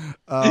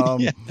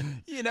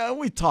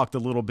 We talked a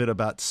little bit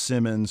about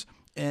Simmons,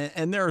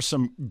 and there are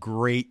some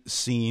great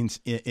scenes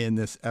in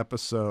this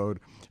episode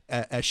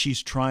as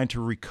she's trying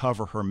to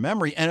recover her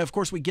memory. And of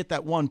course, we get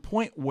that one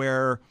point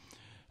where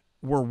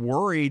we're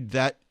worried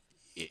that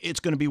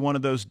it's going to be one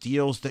of those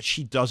deals that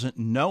she doesn't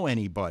know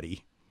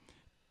anybody.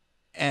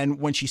 And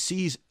when she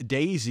sees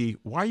Daisy,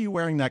 why are you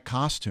wearing that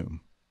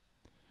costume?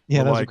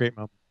 Yeah, that was a great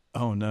moment.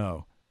 Oh,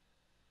 no.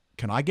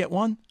 Can I get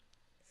one?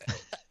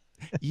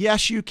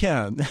 Yes, you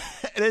can.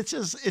 And it's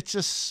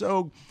just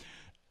so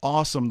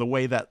awesome the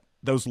way that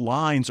those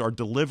lines are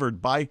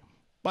delivered by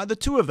the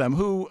two of them,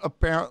 who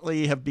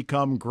apparently have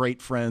become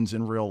great friends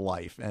in real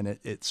life. And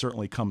it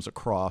certainly comes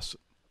across.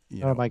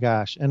 Oh, my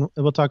gosh. And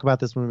we'll talk about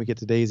this when we get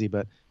to Daisy.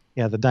 But,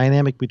 yeah, the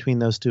dynamic between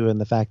those two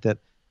and the fact that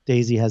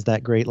Daisy has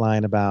that great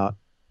line about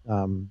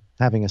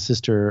having a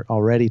sister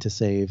already to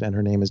save, and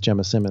her name is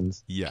Gemma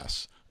Simmons.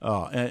 Yes.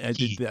 And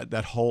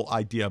that whole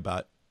idea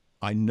about,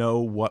 I know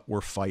what we're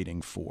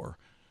fighting for,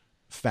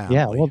 family.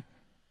 Yeah, well,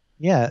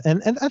 yeah,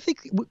 and I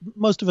think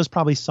most of us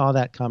probably saw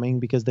that coming,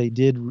 because they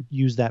did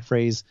use that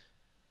phrase,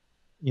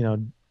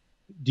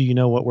 do you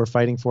know what we're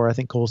fighting for? I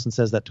think Coulson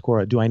says that to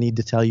Cora. Do I need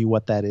to tell you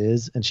what that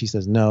is? And she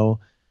says no.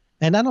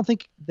 And I don't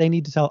think they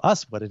need to tell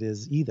us what it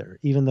is either,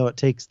 even though it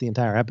takes the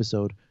entire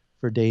episode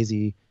for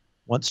Daisy,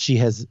 once she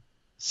has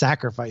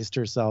sacrificed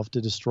herself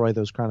to destroy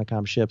those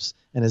Chronicom ships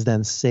and is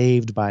then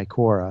saved by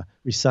Cora,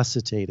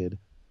 resuscitated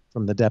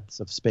from the depths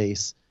of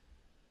space,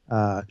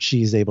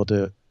 she's able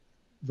to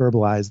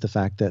verbalize the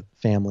fact that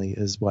family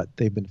is what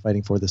they've been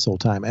fighting for this whole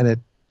time. And it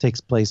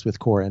takes place with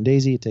Cora and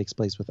Daisy. It takes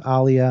place with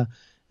Alia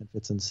and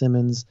Fitz and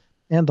Simmons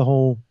and the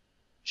whole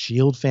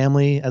S.H.I.E.L.D.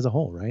 family as a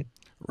whole, right?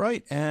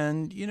 Right.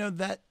 And, you know,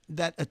 that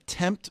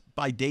attempt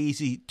by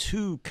Daisy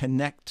to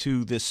connect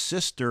to this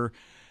sister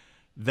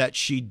that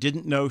she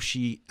didn't know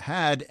she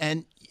had.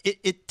 And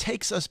it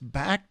takes us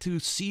back to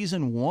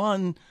season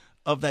 1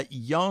 of that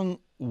young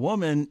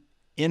woman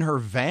in her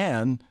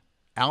van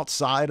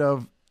outside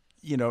of,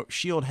 you know,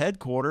 S.H.I.E.L.D.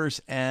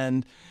 headquarters,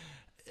 and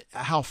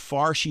how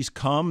far she's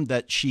come,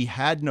 that she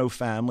had no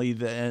family.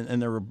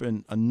 And there have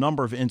been a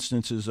number of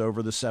instances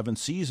over the 7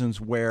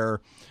 seasons where,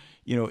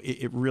 you know,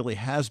 it really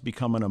has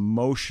become an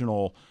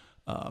emotional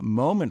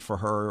moment for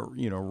her,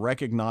 you know,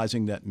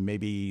 recognizing that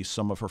maybe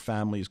some of her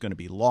family is going to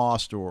be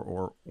lost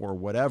or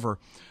whatever.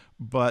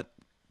 But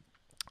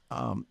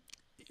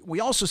we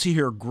also see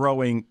her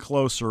growing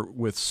closer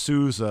with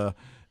Sousa.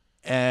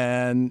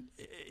 And,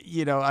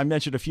 you know, I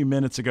mentioned a few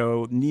minutes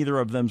ago, neither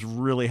of them's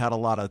really had a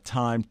lot of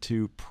time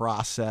to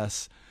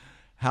process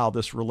how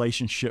this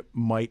relationship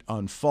might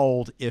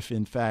unfold, if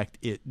in fact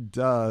it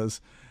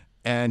does.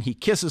 And he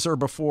kisses her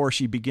before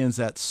she begins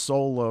that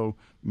solo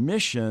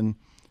mission.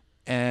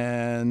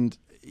 And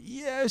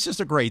yeah, it's just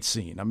a great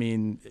scene. I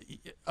mean,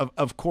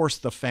 of course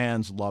the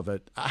fans love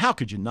it. How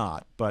could you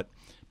not? But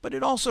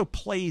it also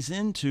plays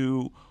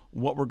into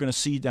what we're going to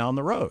see down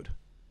the road.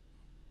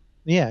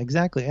 Yeah,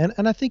 exactly.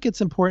 And I think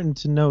it's important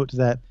to note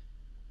that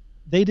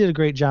they did a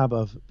great job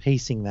of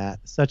pacing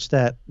that, such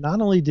that not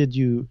only did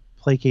you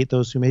placate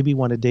those who maybe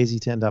wanted Daisy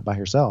to end up by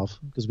herself,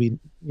 because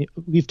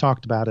we've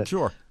talked about it.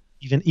 Sure.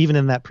 Even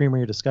in that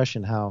premiere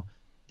discussion, how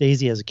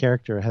Daisy as a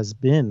character has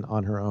been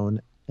on her own,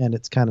 and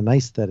it's kind of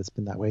nice that it's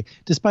been that way,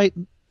 despite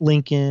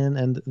Lincoln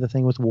and the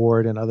thing with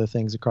Ward and other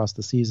things across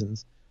the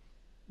seasons.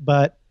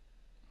 But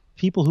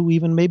people who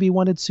even maybe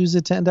wanted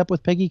Sousa to end up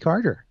with Peggy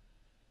Carter,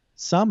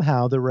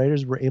 somehow the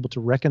writers were able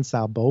to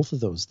reconcile both of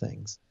those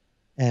things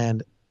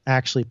and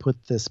actually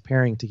put this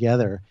pairing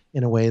together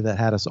in a way that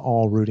had us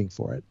all rooting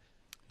for it.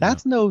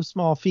 That's no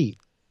small feat.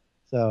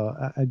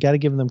 So I got to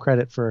give them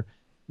credit for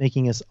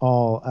making us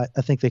all,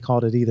 I think they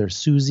called it either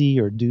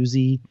Susie or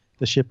Doozy,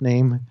 the ship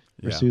name,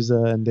 for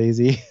Sousa and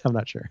Daisy. I'm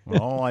not sure.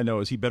 Well, all I know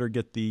is he better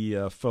get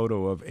the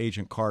photo of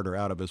Agent Carter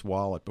out of his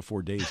wallet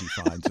before Daisy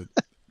finds it.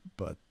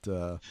 But,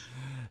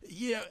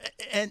 yeah,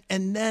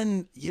 and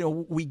then, you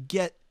know, we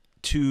get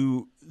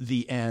to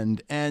the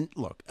end. And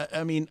look,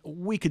 I mean,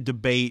 we could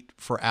debate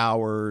for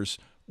hours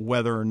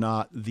whether or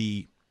not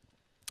the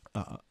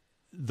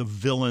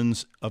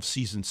villains of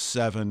season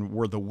 7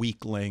 were the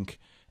weak link.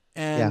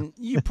 And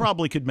you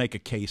probably could make a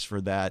case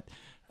for that.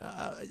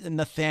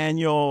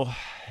 Nathaniel,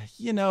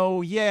 you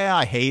know, yeah,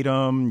 I hate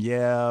him.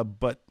 Yeah,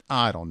 but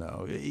I don't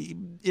know.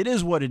 It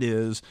is what it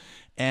is.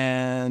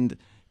 And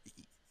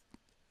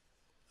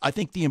I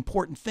think the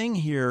important thing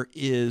here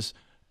is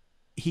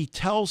he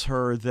tells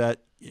her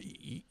that,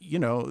 you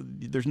know,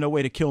 there's no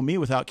way to kill me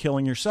without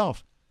killing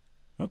yourself.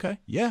 Okay.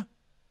 Yeah.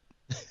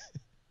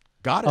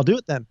 Got it. I'll do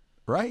it then.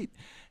 Right.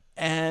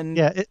 And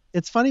yeah,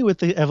 it's funny with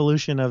the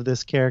evolution of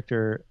this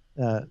character,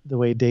 the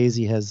way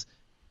Daisy has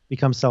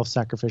become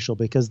self-sacrificial,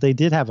 because they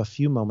did have a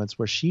few moments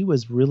where she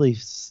was really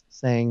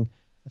saying,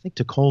 I think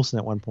to Coulson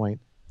at one point,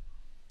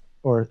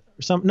 it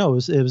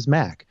was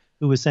Mac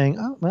who was saying,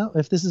 oh, well,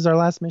 if this is our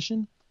last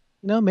mission,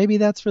 you know, maybe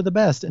that's for the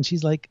best. And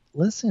she's like,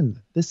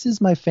 listen, this is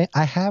my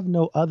I have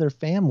no other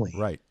family.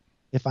 Right.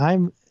 If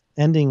I'm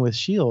ending with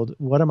S.H.I.E.L.D.,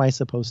 what am I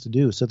supposed to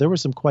do? So there were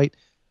some quite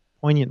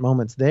poignant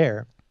moments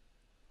there.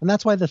 And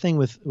that's why the thing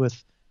with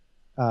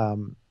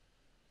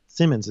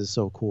Simmons is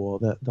so cool,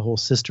 the whole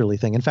sisterly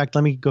thing. In fact,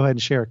 let me go ahead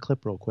and share a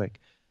clip real quick,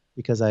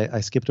 because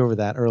I skipped over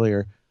that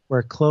earlier,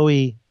 where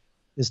Chloe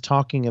is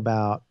talking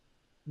about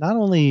not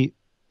only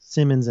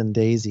Simmons and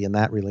Daisy and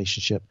that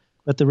relationship,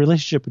 but the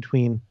relationship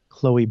between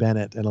Chloe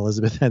Bennett and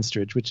Elizabeth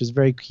Henstridge, which is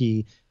very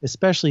key,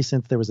 especially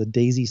since there was a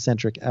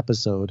Daisy-centric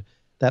episode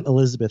that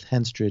Elizabeth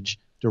Henstridge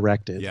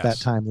directed, that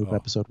time loop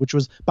episode, which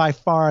was by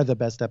far the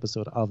best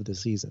episode of the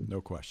season.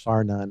 No question.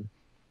 Bar none.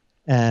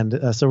 And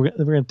so we're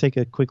going to take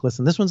a quick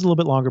listen. This one's a little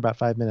bit longer, about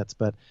 5 minutes,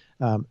 but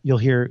you'll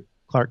hear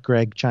Clark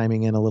Gregg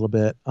chiming in a little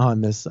bit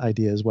on this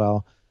idea as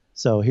well.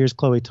 So here's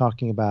Chloe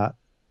talking about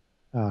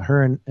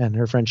her and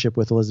her friendship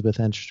with Elizabeth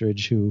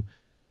Henstridge, who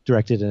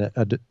directed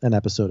an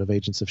episode of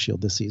Agents of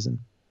S.H.I.E.L.D. this season.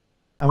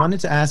 I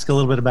wanted to ask a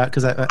little bit about,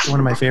 because one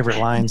of my favorite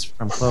lines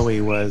from Chloe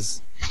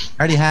was,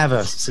 I already have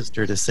a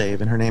sister to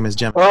save, and her name is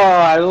Gemma. Oh,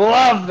 I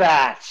love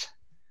that.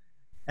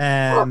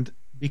 And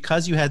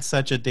because you had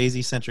such a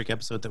Daisy-centric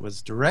episode that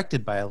was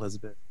directed by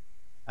Elizabeth,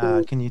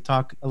 can you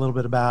talk a little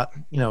bit about,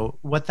 you know,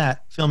 what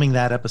filming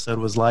that episode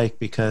was like?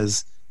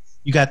 Because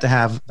you got to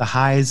have the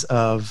highs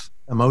of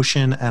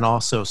emotion and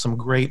also some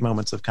great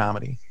moments of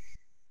comedy.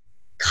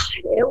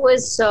 God, it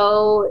was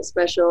so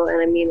special.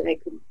 And I mean, I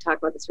could talk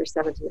about this for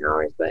 17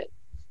 hours, but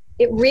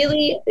it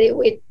really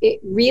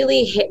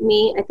hit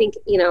me. I think,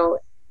 you know,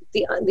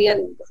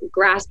 the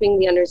grasping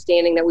the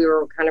understanding that we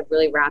were kind of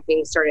really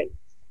wrapping started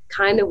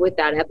kind of with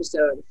that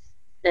episode.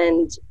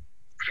 And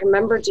I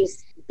remember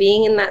just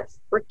being in that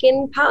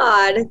freaking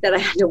pod that I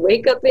had to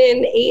wake up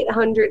in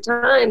 800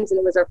 times. And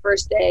it was our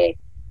first day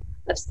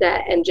of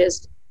set, and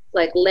just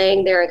like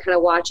laying there and kind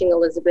of watching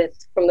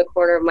Elizabeth from the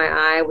corner of my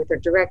eye with her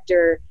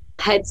director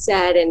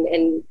headset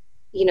and,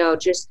 you know,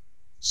 just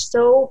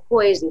so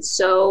poised. And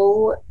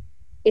so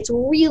it's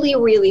really,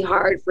 really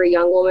hard for a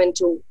young woman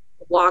to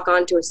walk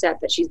onto a set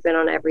that she's been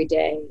on every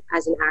day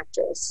as an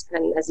actress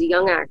and as a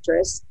young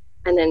actress,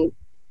 and then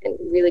and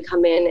really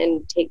come in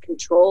and take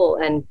control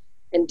and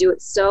do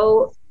it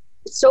so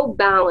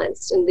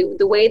balanced. And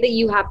the way that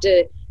you have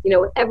to, you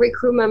know, with every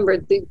crew member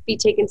be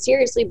taken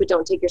seriously, but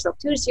don't take yourself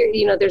too serious.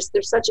 You know, there's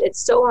such,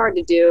 it's so hard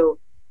to do.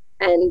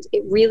 And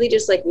it really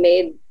just like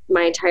made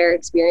my entire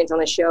experience on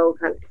the show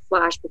kind of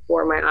flash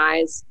before my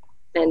eyes.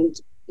 And,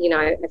 you know,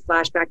 I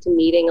flashed back to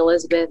meeting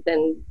Elizabeth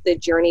and the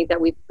journey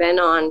that we've been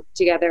on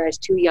together as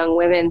two young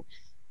women,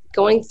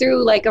 going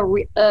through like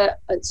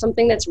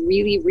something that's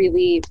really,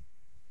 really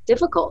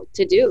difficult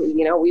to do.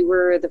 You know, we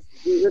were the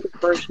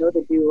first show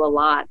to do a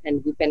lot,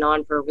 and we've been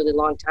on for a really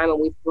long time, and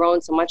we've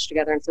grown so much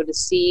together. And so to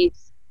see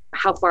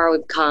how far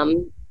we've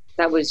come,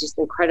 that was just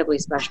incredibly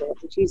special.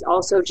 And she's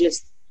also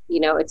just,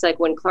 you know, it's like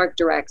when Clark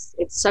directs,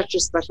 it's such a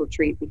special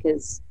treat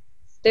because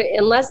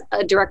unless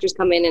directors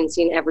come in and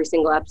seen every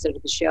single episode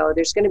of the show,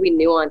 there's going to be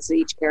nuance to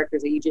each character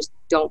that you just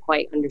don't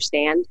quite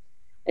understand.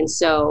 And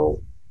so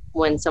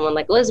when someone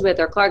like Elizabeth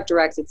or Clark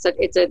directs, it's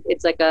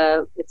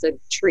a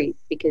treat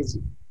because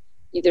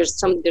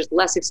there's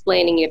less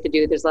explaining you have to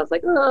do. There's less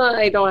like, oh,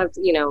 I don't have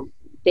to, you know,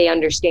 they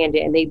understand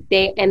it.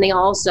 And they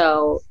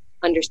also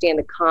understand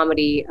the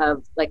comedy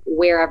of like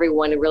where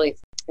everyone really,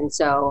 and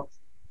so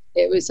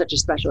it was such a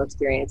special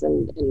experience.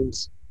 And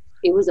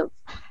it was a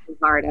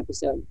hard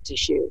episode to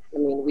shoot. I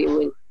mean, we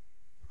would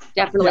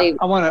definitely. Yeah,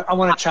 I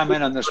want to chime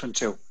in on this one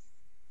too.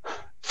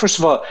 First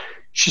of all,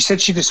 she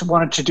said she just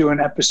wanted to do an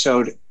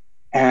episode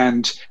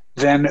and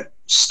then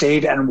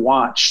stayed and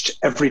watched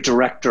every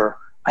director,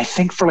 I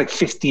think for like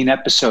 15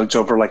 episodes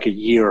over like a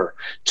year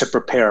to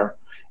prepare.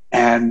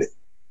 And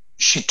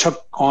she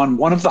took on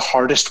one of the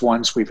hardest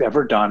ones we've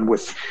ever done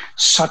with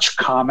such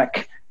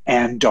comic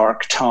and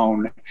dark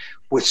tone,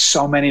 with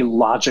so many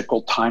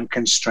logical time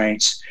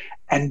constraints,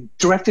 and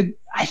directed,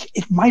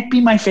 it might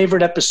be my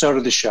favorite episode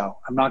of the show.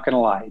 I'm not going to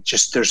lie.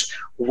 Just there's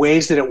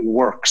ways that it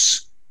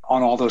works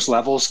on all those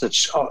levels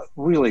that's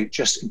really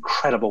just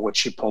incredible what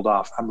she pulled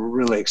off. I'm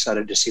really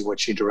excited to see what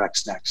she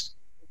directs next.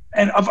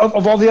 And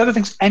of all the other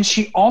things, and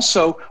she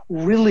also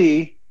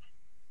really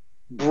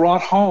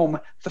brought home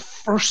the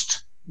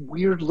first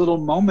weird little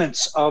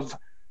moments of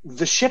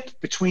the ship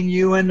between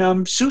you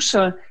and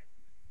Sousa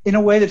in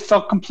a way that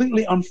felt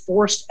completely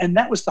unforced. And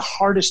that was the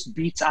hardest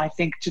beats, I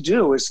think, to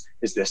do is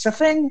this a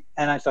thing?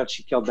 And I thought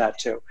she killed that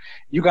too.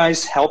 You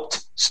guys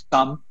helped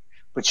some,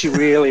 but she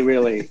really,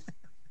 really.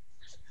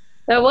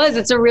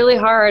 It's a really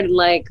hard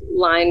like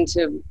line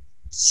to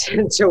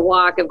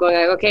walk of going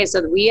like, okay,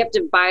 so we have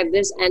to by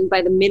this end,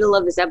 by the middle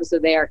of this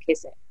episode, they are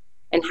kissing.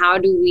 And how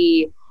do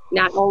we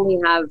not only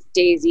have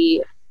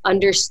Daisy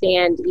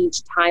understand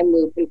each time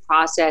loop and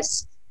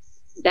process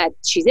that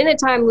she's in a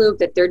time loop,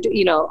 that they're,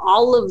 you know,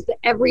 all of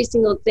every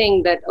single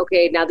thing that,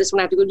 okay, now this one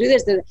I have to go do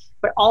this,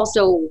 but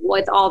also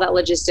with all that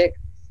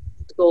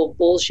logistical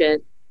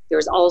bullshit, there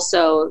was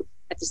also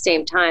at the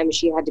same time,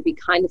 she had to be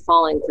kind of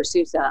falling for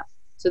Sousa.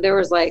 So there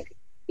was like,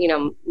 you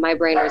know, my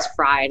brain was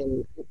fried,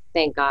 and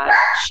thank God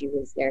she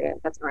was there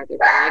that's Arthur.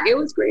 Like, it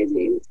was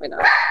crazy. It's my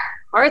dog.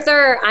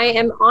 Arthur, I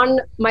am on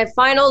my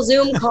final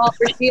Zoom call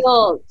for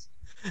S.H.I.E.L.D.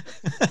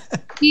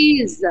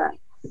 Please.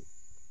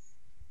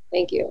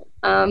 Thank you.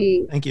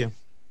 Thank you.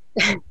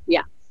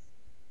 Yeah.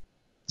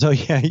 So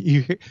yeah,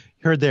 you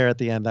heard there at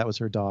the end, that was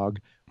her dog,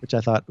 which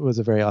I thought was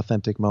a very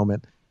authentic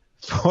moment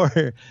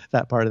for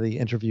that part of the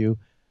interview.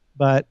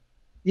 But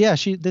yeah,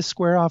 this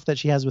square off that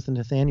she has with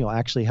Nathaniel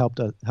actually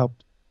helped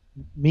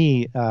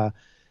me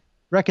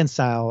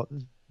reconcile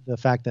the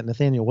fact that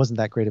Nathaniel wasn't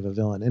that great of a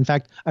villain. In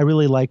fact, I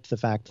really liked the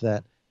fact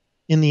that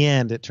in the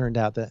end, it turned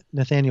out that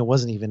Nathaniel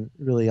wasn't even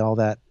really all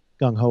that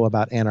gung-ho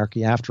about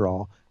anarchy after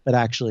all, but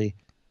actually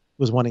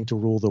was wanting to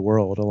rule the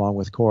world along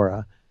with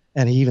Cora.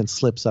 And he even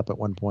slips up at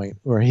one point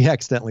where he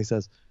accidentally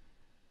says,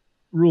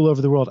 rule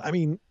over the world. I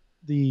mean,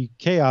 the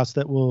chaos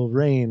that will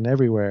reign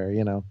everywhere,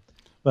 you know.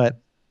 But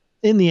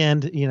in the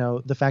end, you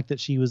know, the fact that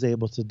she was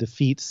able to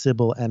defeat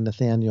Sybil and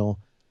Nathaniel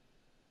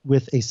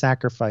with a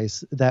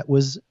sacrifice that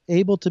was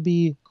able to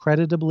be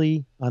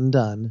creditably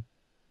undone,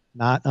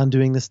 not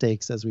undoing the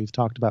stakes, as we've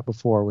talked about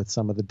before with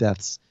some of the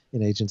deaths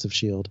in Agents of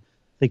S.H.I.E.L.D.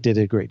 I think they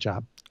did a great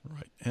job.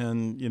 Right.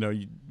 And, you know,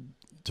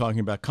 talking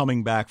about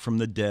coming back from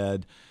the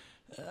dead,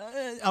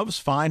 I was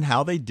fine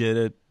how they did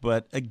it.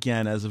 But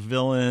again, as a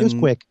villain, it was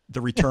quick. The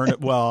return,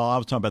 well, I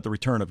was talking about the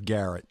return of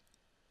Garrett.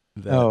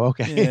 that, oh,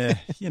 okay.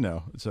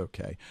 it's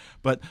okay.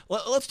 But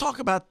let's talk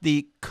about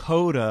the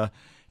coda.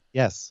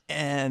 Yes.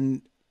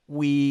 And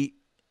we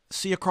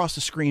see across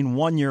the screen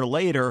 1 year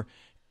later,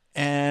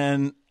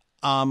 and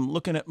I'm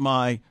looking at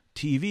my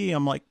TV.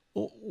 I'm like,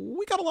 well,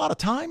 we got a lot of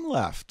time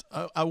left.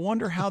 I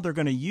wonder how they're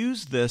going to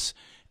use this.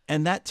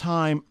 And that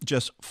time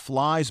just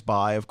flies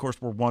by. Of course,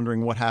 we're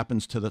wondering what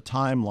happens to the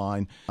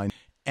timeline.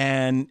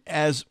 And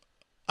as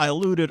I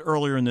alluded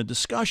earlier in the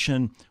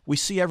discussion, we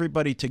see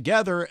everybody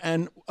together.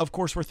 And of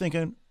course, we're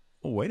thinking,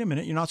 well, wait a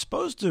minute, you're not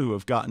supposed to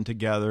have gotten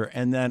together.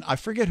 And then I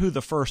forget who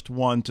the first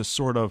one to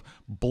sort of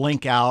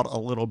blink out a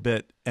little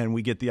bit, and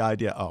we get the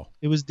idea, oh.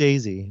 It was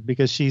Daisy,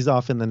 because she's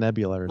off in the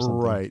nebula or something.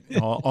 Right.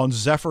 On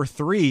Zephyr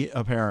 3,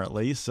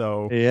 apparently.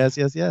 So yes.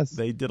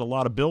 They did a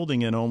lot of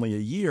building in only a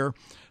year.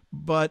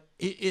 But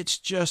it's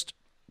just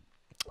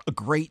a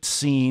great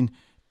scene.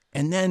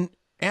 And then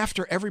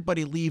after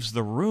everybody leaves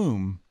the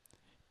room,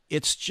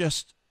 it's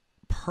just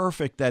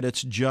perfect that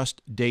it's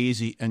just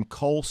Daisy and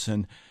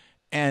Coulson.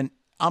 And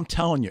I'm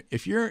telling you,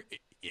 if you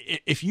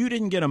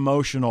didn't get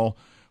emotional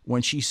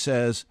when she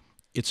says,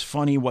 it's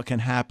funny what can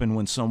happen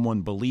when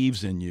someone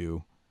believes in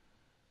you,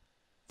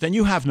 then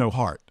you have no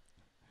heart.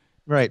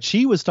 Right.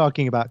 She was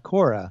talking about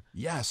Cora.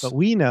 Yes. But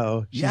we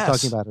know she's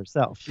talking about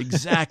herself.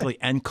 Exactly.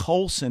 And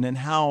Coulson, and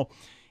how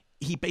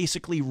he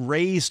basically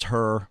raised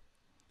her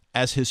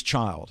as his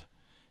child.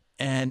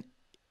 And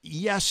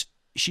yes,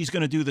 she's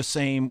going to do the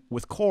same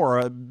with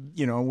Cora.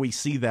 We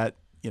see that,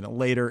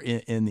 later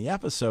in the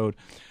episode.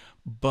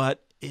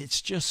 But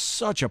it's just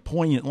such a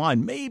poignant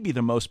line, maybe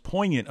the most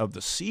poignant of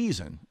the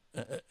season,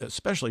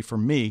 especially for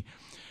me.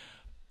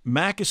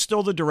 Mac is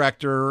still the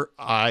director,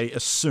 I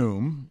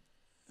assume.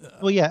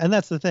 Well, yeah, and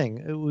that's the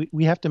thing.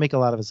 We have to make a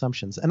lot of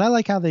assumptions. And I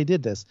like how they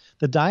did this.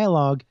 The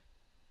dialogue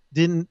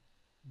didn't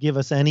give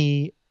us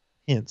any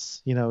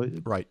hints,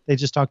 Right. They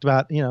just talked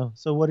about,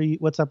 so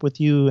what's up with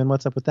you and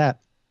what's up with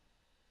that?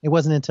 It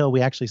wasn't until we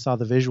actually saw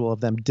the visual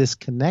of them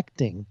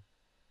disconnecting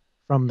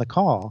from the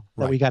call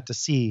that we got to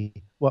see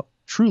what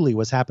truly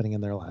was happening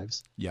in their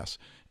lives. Yes.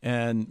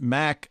 And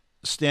Mac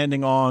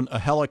standing on a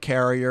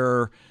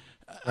helicarrier.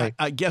 Right.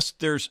 I guess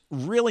there's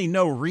really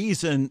no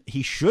reason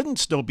he shouldn't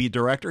still be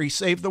director. He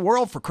saved the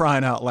world, for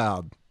crying out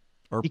loud.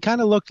 He kind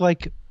of looked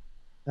like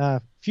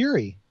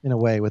Fury in a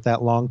way with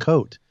that long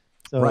coat.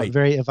 So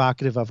very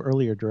evocative of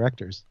earlier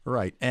directors.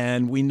 Right.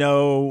 And we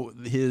know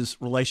his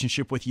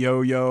relationship with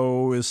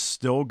Yo-Yo is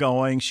still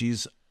going.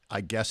 She's, I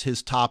guess,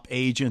 his top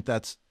agent.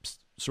 That's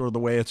sort of the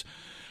way it's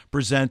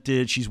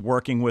presented. She's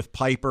working with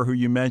Piper, who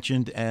you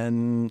mentioned,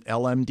 and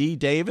LMD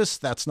Davis.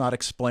 That's not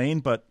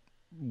explained, but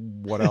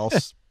what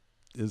else?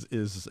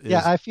 Is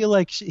Yeah, I feel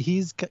like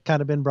he's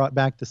kind of been brought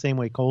back the same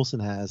way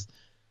Coulson has,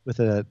 with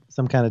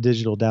some kind of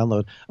digital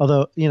download.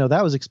 Although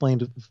that was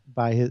explained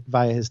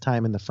via his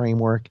time in the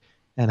framework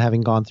and having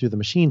gone through the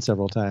machine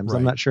several times. Right.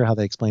 I'm not sure how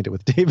they explained it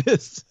with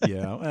Davis.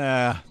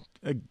 Yeah,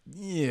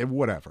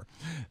 whatever.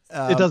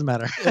 It doesn't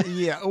matter.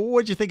 Yeah,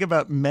 what'd you think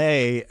about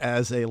May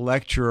as a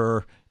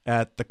lecturer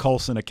at the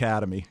Coulson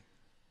Academy?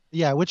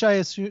 Yeah, which I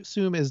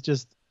assume is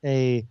just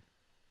the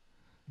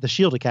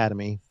S.H.I.E.L.D.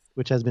 Academy,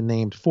 which has been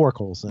named for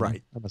Coulson.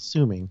 Right. I'm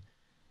assuming.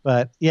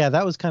 But yeah,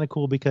 that was kind of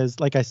cool because,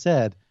 like I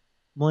said,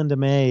 Melinda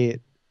May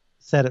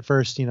said at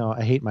first,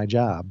 I hate my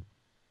job.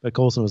 But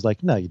Coulson was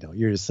like, no, you don't.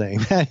 You're just saying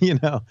that,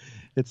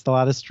 it's a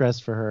lot of stress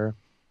for her.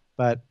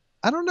 But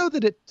I don't know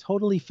that it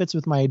totally fits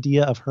with my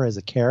idea of her as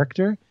a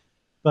character.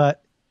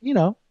 But,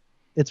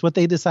 it's what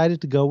they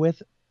decided to go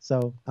with.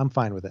 So I'm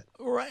fine with it.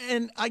 Right.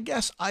 And I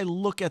guess I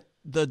look at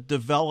the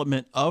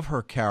development of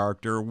her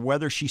character,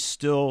 whether she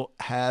still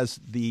has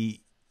the,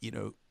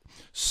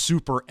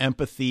 super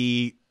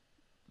empathy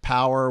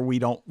power, we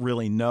don't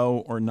really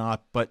know or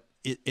not, but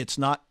it's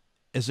not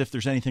as if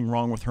there's anything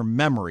wrong with her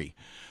memory.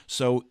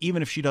 So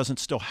even if she doesn't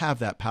still have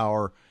that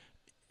power,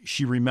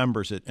 she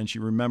remembers it, and she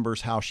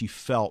remembers how she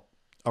felt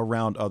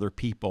around other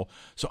people.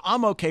 So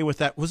I'm okay with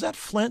that. Was that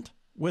Flint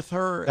with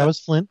her? That was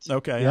Flint.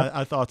 Okay. Yep.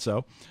 I thought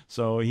so.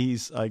 So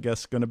he's, I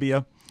guess, going to be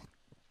a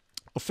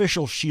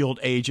official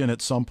S.H.I.E.L.D. agent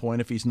at some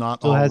point if he's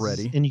not Still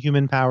already. Has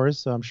inhuman powers,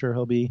 so I'm sure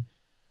he'll be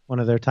one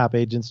of their top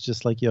agents,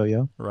 just like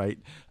Yo-Yo. Right.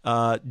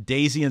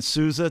 Daisy and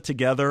Sousa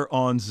together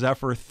on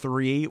Zephyr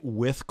 3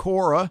 with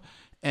Cora.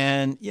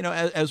 And,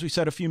 as we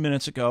said a few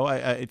minutes ago,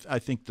 I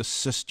think the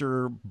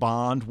sister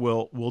bond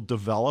will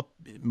develop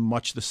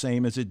much the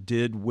same as it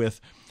did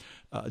with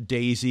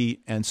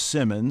Daisy and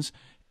Simmons.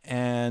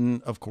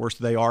 And, of course,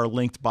 they are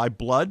linked by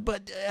blood.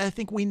 But I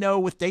think we know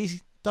with Daisy,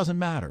 it doesn't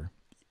matter.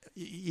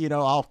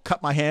 I'll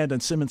cut my hand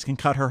and Simmons can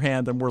cut her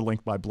hand and we're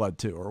linked by blood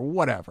too, or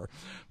whatever.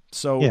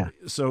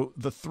 So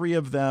the three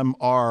of them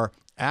are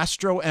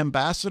Astro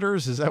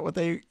ambassadors. Is that what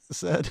they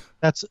said?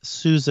 That's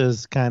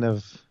Sousa's kind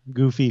of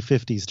goofy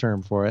 50s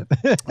term for it.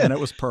 And it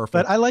was perfect.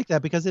 But I like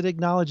that because it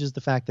acknowledges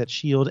the fact that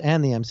S.H.I.E.L.D.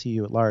 and the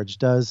MCU at large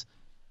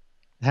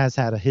has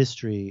had a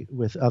history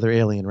with other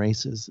alien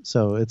races.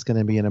 So it's going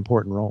to be an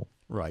important role.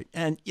 Right.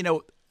 And,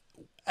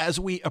 as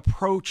we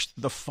approach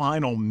the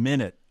final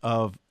minute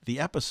of the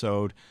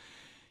episode,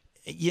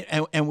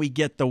 Yeah, and we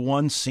get the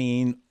one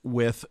scene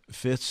with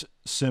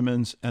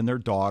Fitzsimmons and their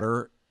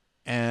daughter,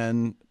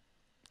 and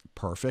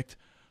perfect.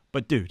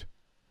 But dude,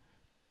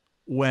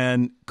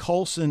 when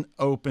Coulson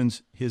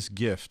opens his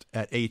gift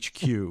at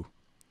HQ,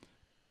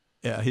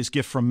 his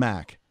gift from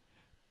Mac,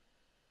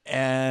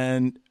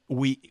 and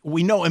we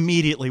know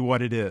immediately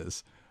what it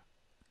is.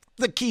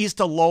 The keys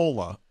to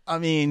Lola. I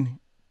mean,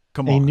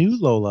 come on. A new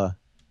Lola.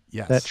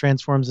 Yes. That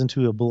transforms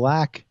into a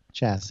black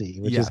chassis,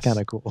 which is kind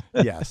of cool.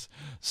 Yes.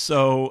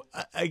 So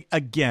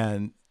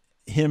again,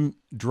 him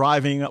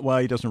driving, well,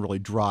 he doesn't really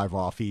drive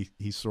off. He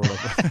sort of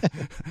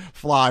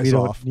flies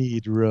off. We don't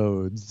need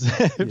roads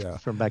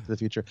from Back to the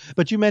Future.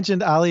 But you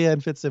mentioned Alia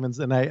and Fitzsimmons,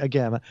 and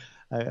I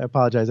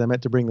apologize. I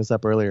meant to bring this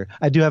up earlier.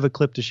 I do have a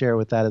clip to share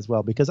with that as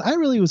well, because I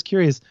really was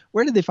curious,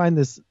 where did they find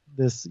this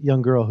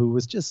young girl who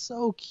was just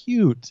so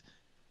cute?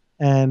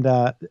 And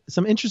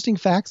some interesting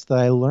facts that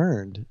I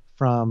learned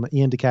from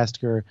Ian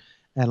DeCaster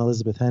and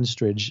Elizabeth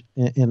Henstridge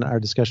in our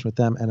discussion with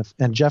them.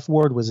 And Jeff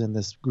Ward was in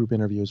this group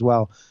interview as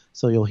well.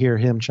 So you'll hear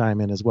him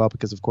chime in as well,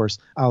 because, of course,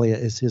 Alia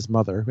is his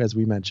mother, as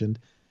we mentioned.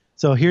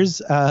 So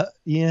here's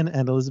Ian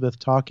and Elizabeth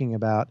talking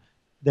about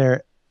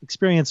their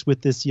experience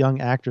with this young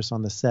actress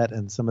on the set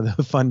and some of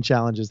the fun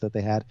challenges that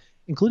they had,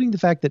 including the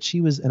fact that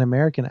she was an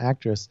American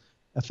actress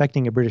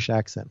affecting a British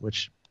accent,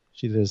 which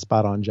she did a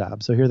spot-on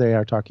job. So here they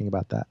are talking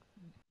about that.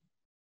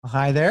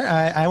 Hi there.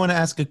 I want to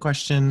ask a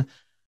question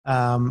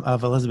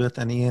of Elizabeth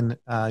and Ian.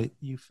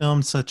 You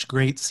filmed such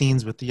great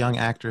scenes with the young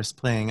actress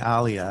playing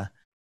Alia.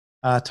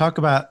 Talk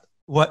about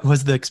what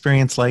was the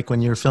experience like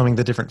when you were filming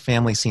the different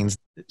family scenes.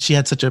 She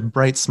had such a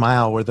bright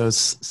smile. Were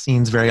those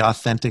scenes very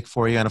authentic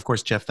for you? And of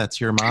course, Jeff,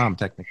 that's your mom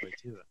technically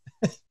too.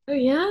 Oh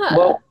yeah.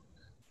 Well,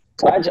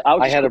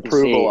 I had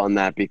approval on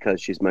that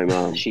because she's my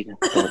mom. She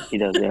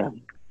does, yeah.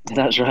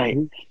 That's right.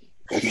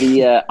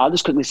 I'll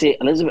just quickly say,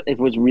 Elizabeth, it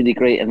was really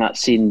great in that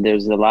scene.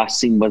 There's the last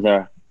scene with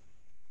her,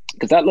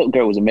 because that little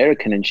girl was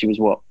American, and she was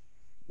what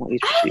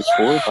age was she?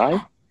 4 or 5?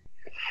 Yeah.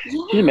 She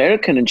was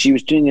American, and she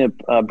was doing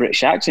a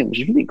British accent, which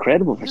is really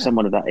incredible for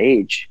someone of that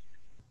age.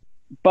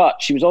 But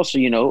she was also,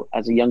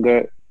 as a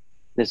younger,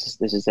 this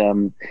is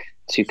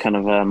to kind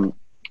of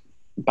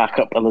back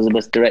up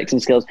Elizabeth's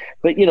directing skills.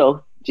 But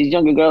she's a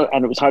younger girl,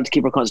 and it was hard to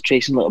keep her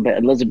concentration a little bit.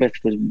 Elizabeth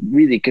was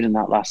really good in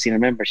that last scene. I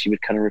remember she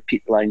would kind of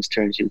repeat the lines to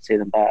her, and she would say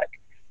them back.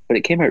 But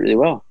it came out really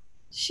well.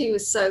 She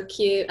was so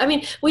cute. I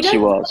mean, we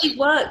don't really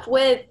work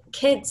with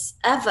kids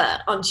ever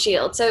on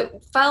S.H.I.E.L.D., so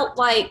it felt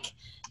like,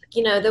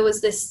 there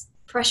was this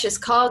precious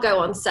cargo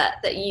on set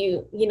that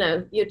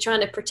you're trying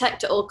to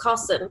protect at all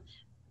costs. And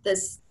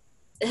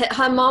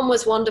her mom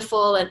was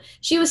wonderful, and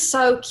she was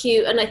so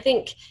cute. And I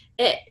think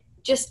it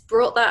just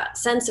brought that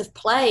sense of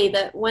play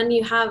that when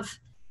you have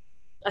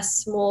a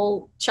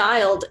small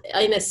child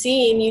in a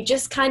scene, you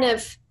just kind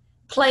of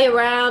play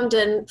around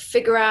and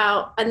figure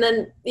out, and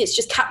then it's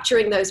just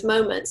capturing those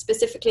moments,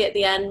 specifically at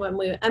the end when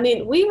we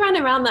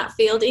ran around that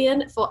field,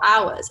 Ian, for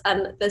hours,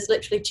 and there's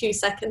literally 2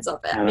 seconds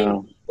of it. I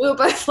mean, we were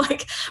both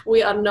like,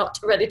 we are not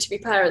ready to be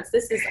parents.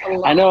 This is a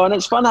lot. I know, and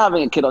it's fun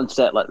having a kid on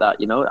set like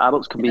that.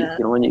 Adults can be,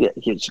 when you get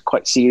kids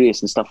quite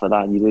serious and stuff like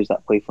that, and you lose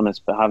that playfulness,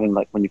 but having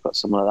when you've got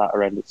someone like that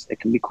around, it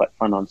can be quite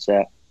fun on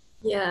set.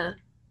 Yeah.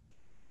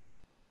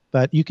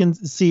 But you can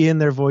see in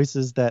their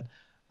voices that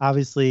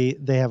obviously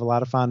they have a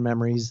lot of fond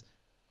memories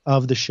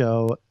of the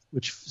show,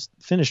 which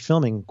finished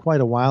filming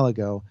quite a while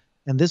ago.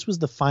 And this was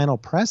the final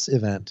press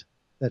event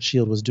that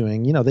S.H.I.E.L.D. was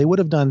doing. They would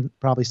have done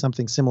probably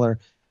something similar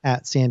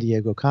at San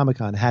Diego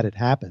Comic-Con had it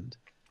happened.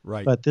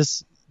 Right. But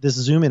this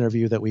Zoom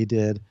interview that we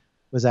did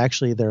was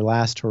actually their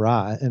last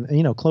hurrah.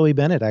 And, Chloe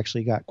Bennett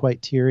actually got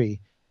quite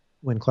teary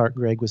when Clark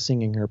Gregg was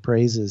singing her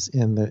praises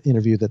in the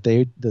interview that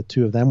the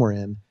two of them were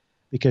in,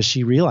 because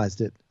she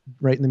realized it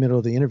right in the middle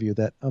of the interview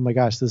that, oh my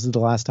gosh, this is the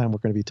last time we're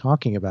going to be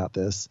talking about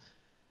this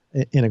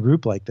in a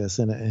group like this.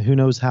 And who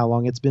knows how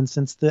long it's been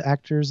since the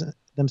actors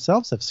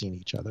themselves have seen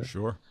each other.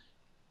 Sure.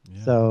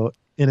 Yeah. So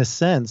in a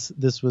sense,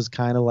 this was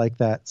kind of like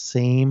that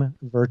same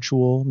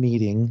virtual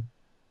meeting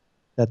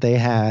that they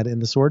had in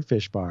the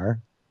Swordfish Bar,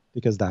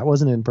 because that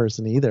wasn't in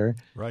person either.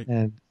 Right.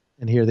 And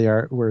here they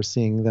are, we're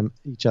seeing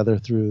each other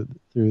through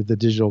the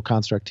digital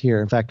construct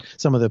here. In fact,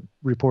 some of the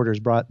reporters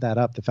brought that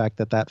up, the fact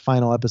that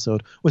final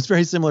episode was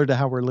very similar to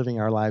how we're living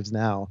our lives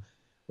now,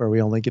 where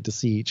we only get to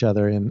see each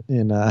other in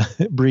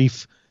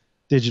brief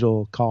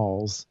digital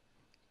calls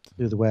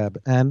through the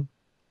web. And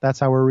that's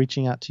how we're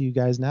reaching out to you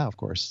guys now, of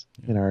course,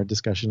 in our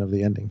discussion of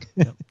the ending.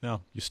 Yep.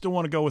 Now, you still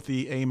want to go with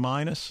the A-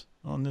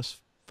 on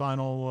this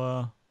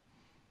final?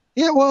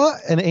 Yeah, well,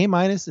 an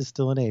A- is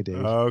still an A,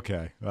 Dave.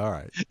 Okay, all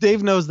right.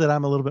 Dave knows that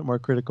I'm a little bit more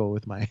critical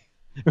with my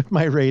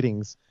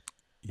ratings,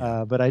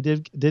 but I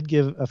did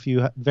give a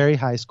few very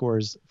high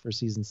scores for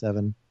season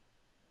 7,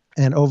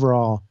 and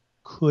overall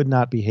could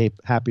not be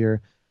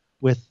happier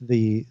with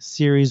the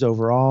series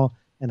overall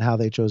and how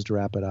they chose to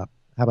wrap it up.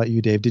 How about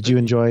you, Dave? Did you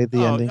enjoy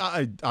the ending?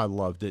 I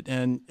loved it.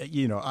 And,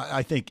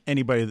 I think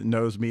anybody that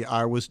knows me,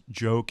 I was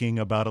joking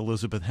about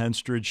Elizabeth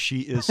Henstridge.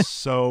 She is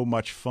so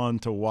much fun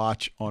to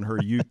watch on her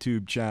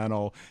YouTube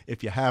channel.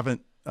 If you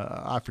haven't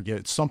I forget,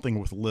 it's something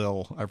with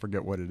Lil. I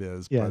forget what it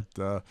is, Yeah.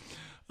 but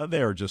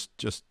they are just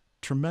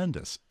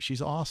tremendous.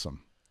 She's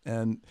awesome.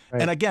 And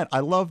Right. and again, I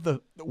love the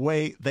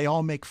way they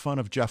all make fun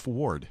of Jeff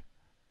Ward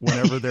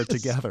whenever they're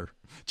together,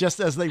 just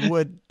as they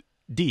would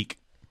Deke.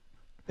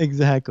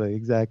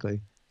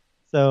 Exactly.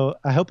 So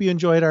I hope you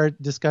enjoyed our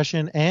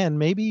discussion, and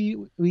maybe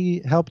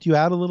we helped you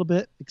out a little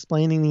bit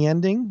explaining the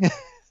ending.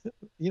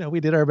 We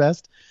did our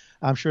best.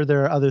 I'm sure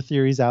there are other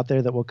theories out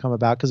there that will come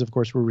about because, of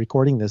course, we're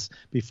recording this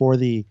before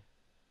the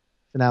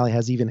finale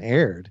has even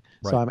aired.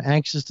 Right. So I'm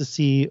anxious to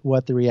see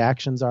what the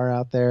reactions are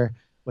out there,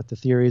 what the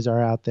theories are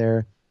out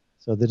there.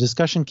 So the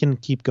discussion can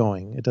keep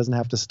going. It doesn't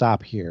have to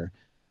stop here.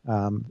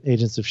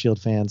 Agents of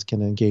S.H.I.E.L.D. fans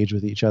can engage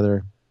with each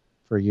other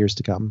for years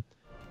to come.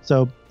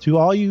 So to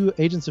all you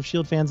Agents of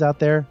S.H.I.E.L.D. fans out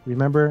there,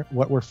 remember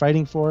what we're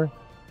fighting for.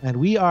 And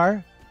we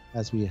are,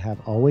 as we have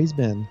always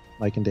been,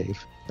 Mike and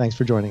Dave. Thanks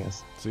for joining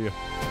us. See you.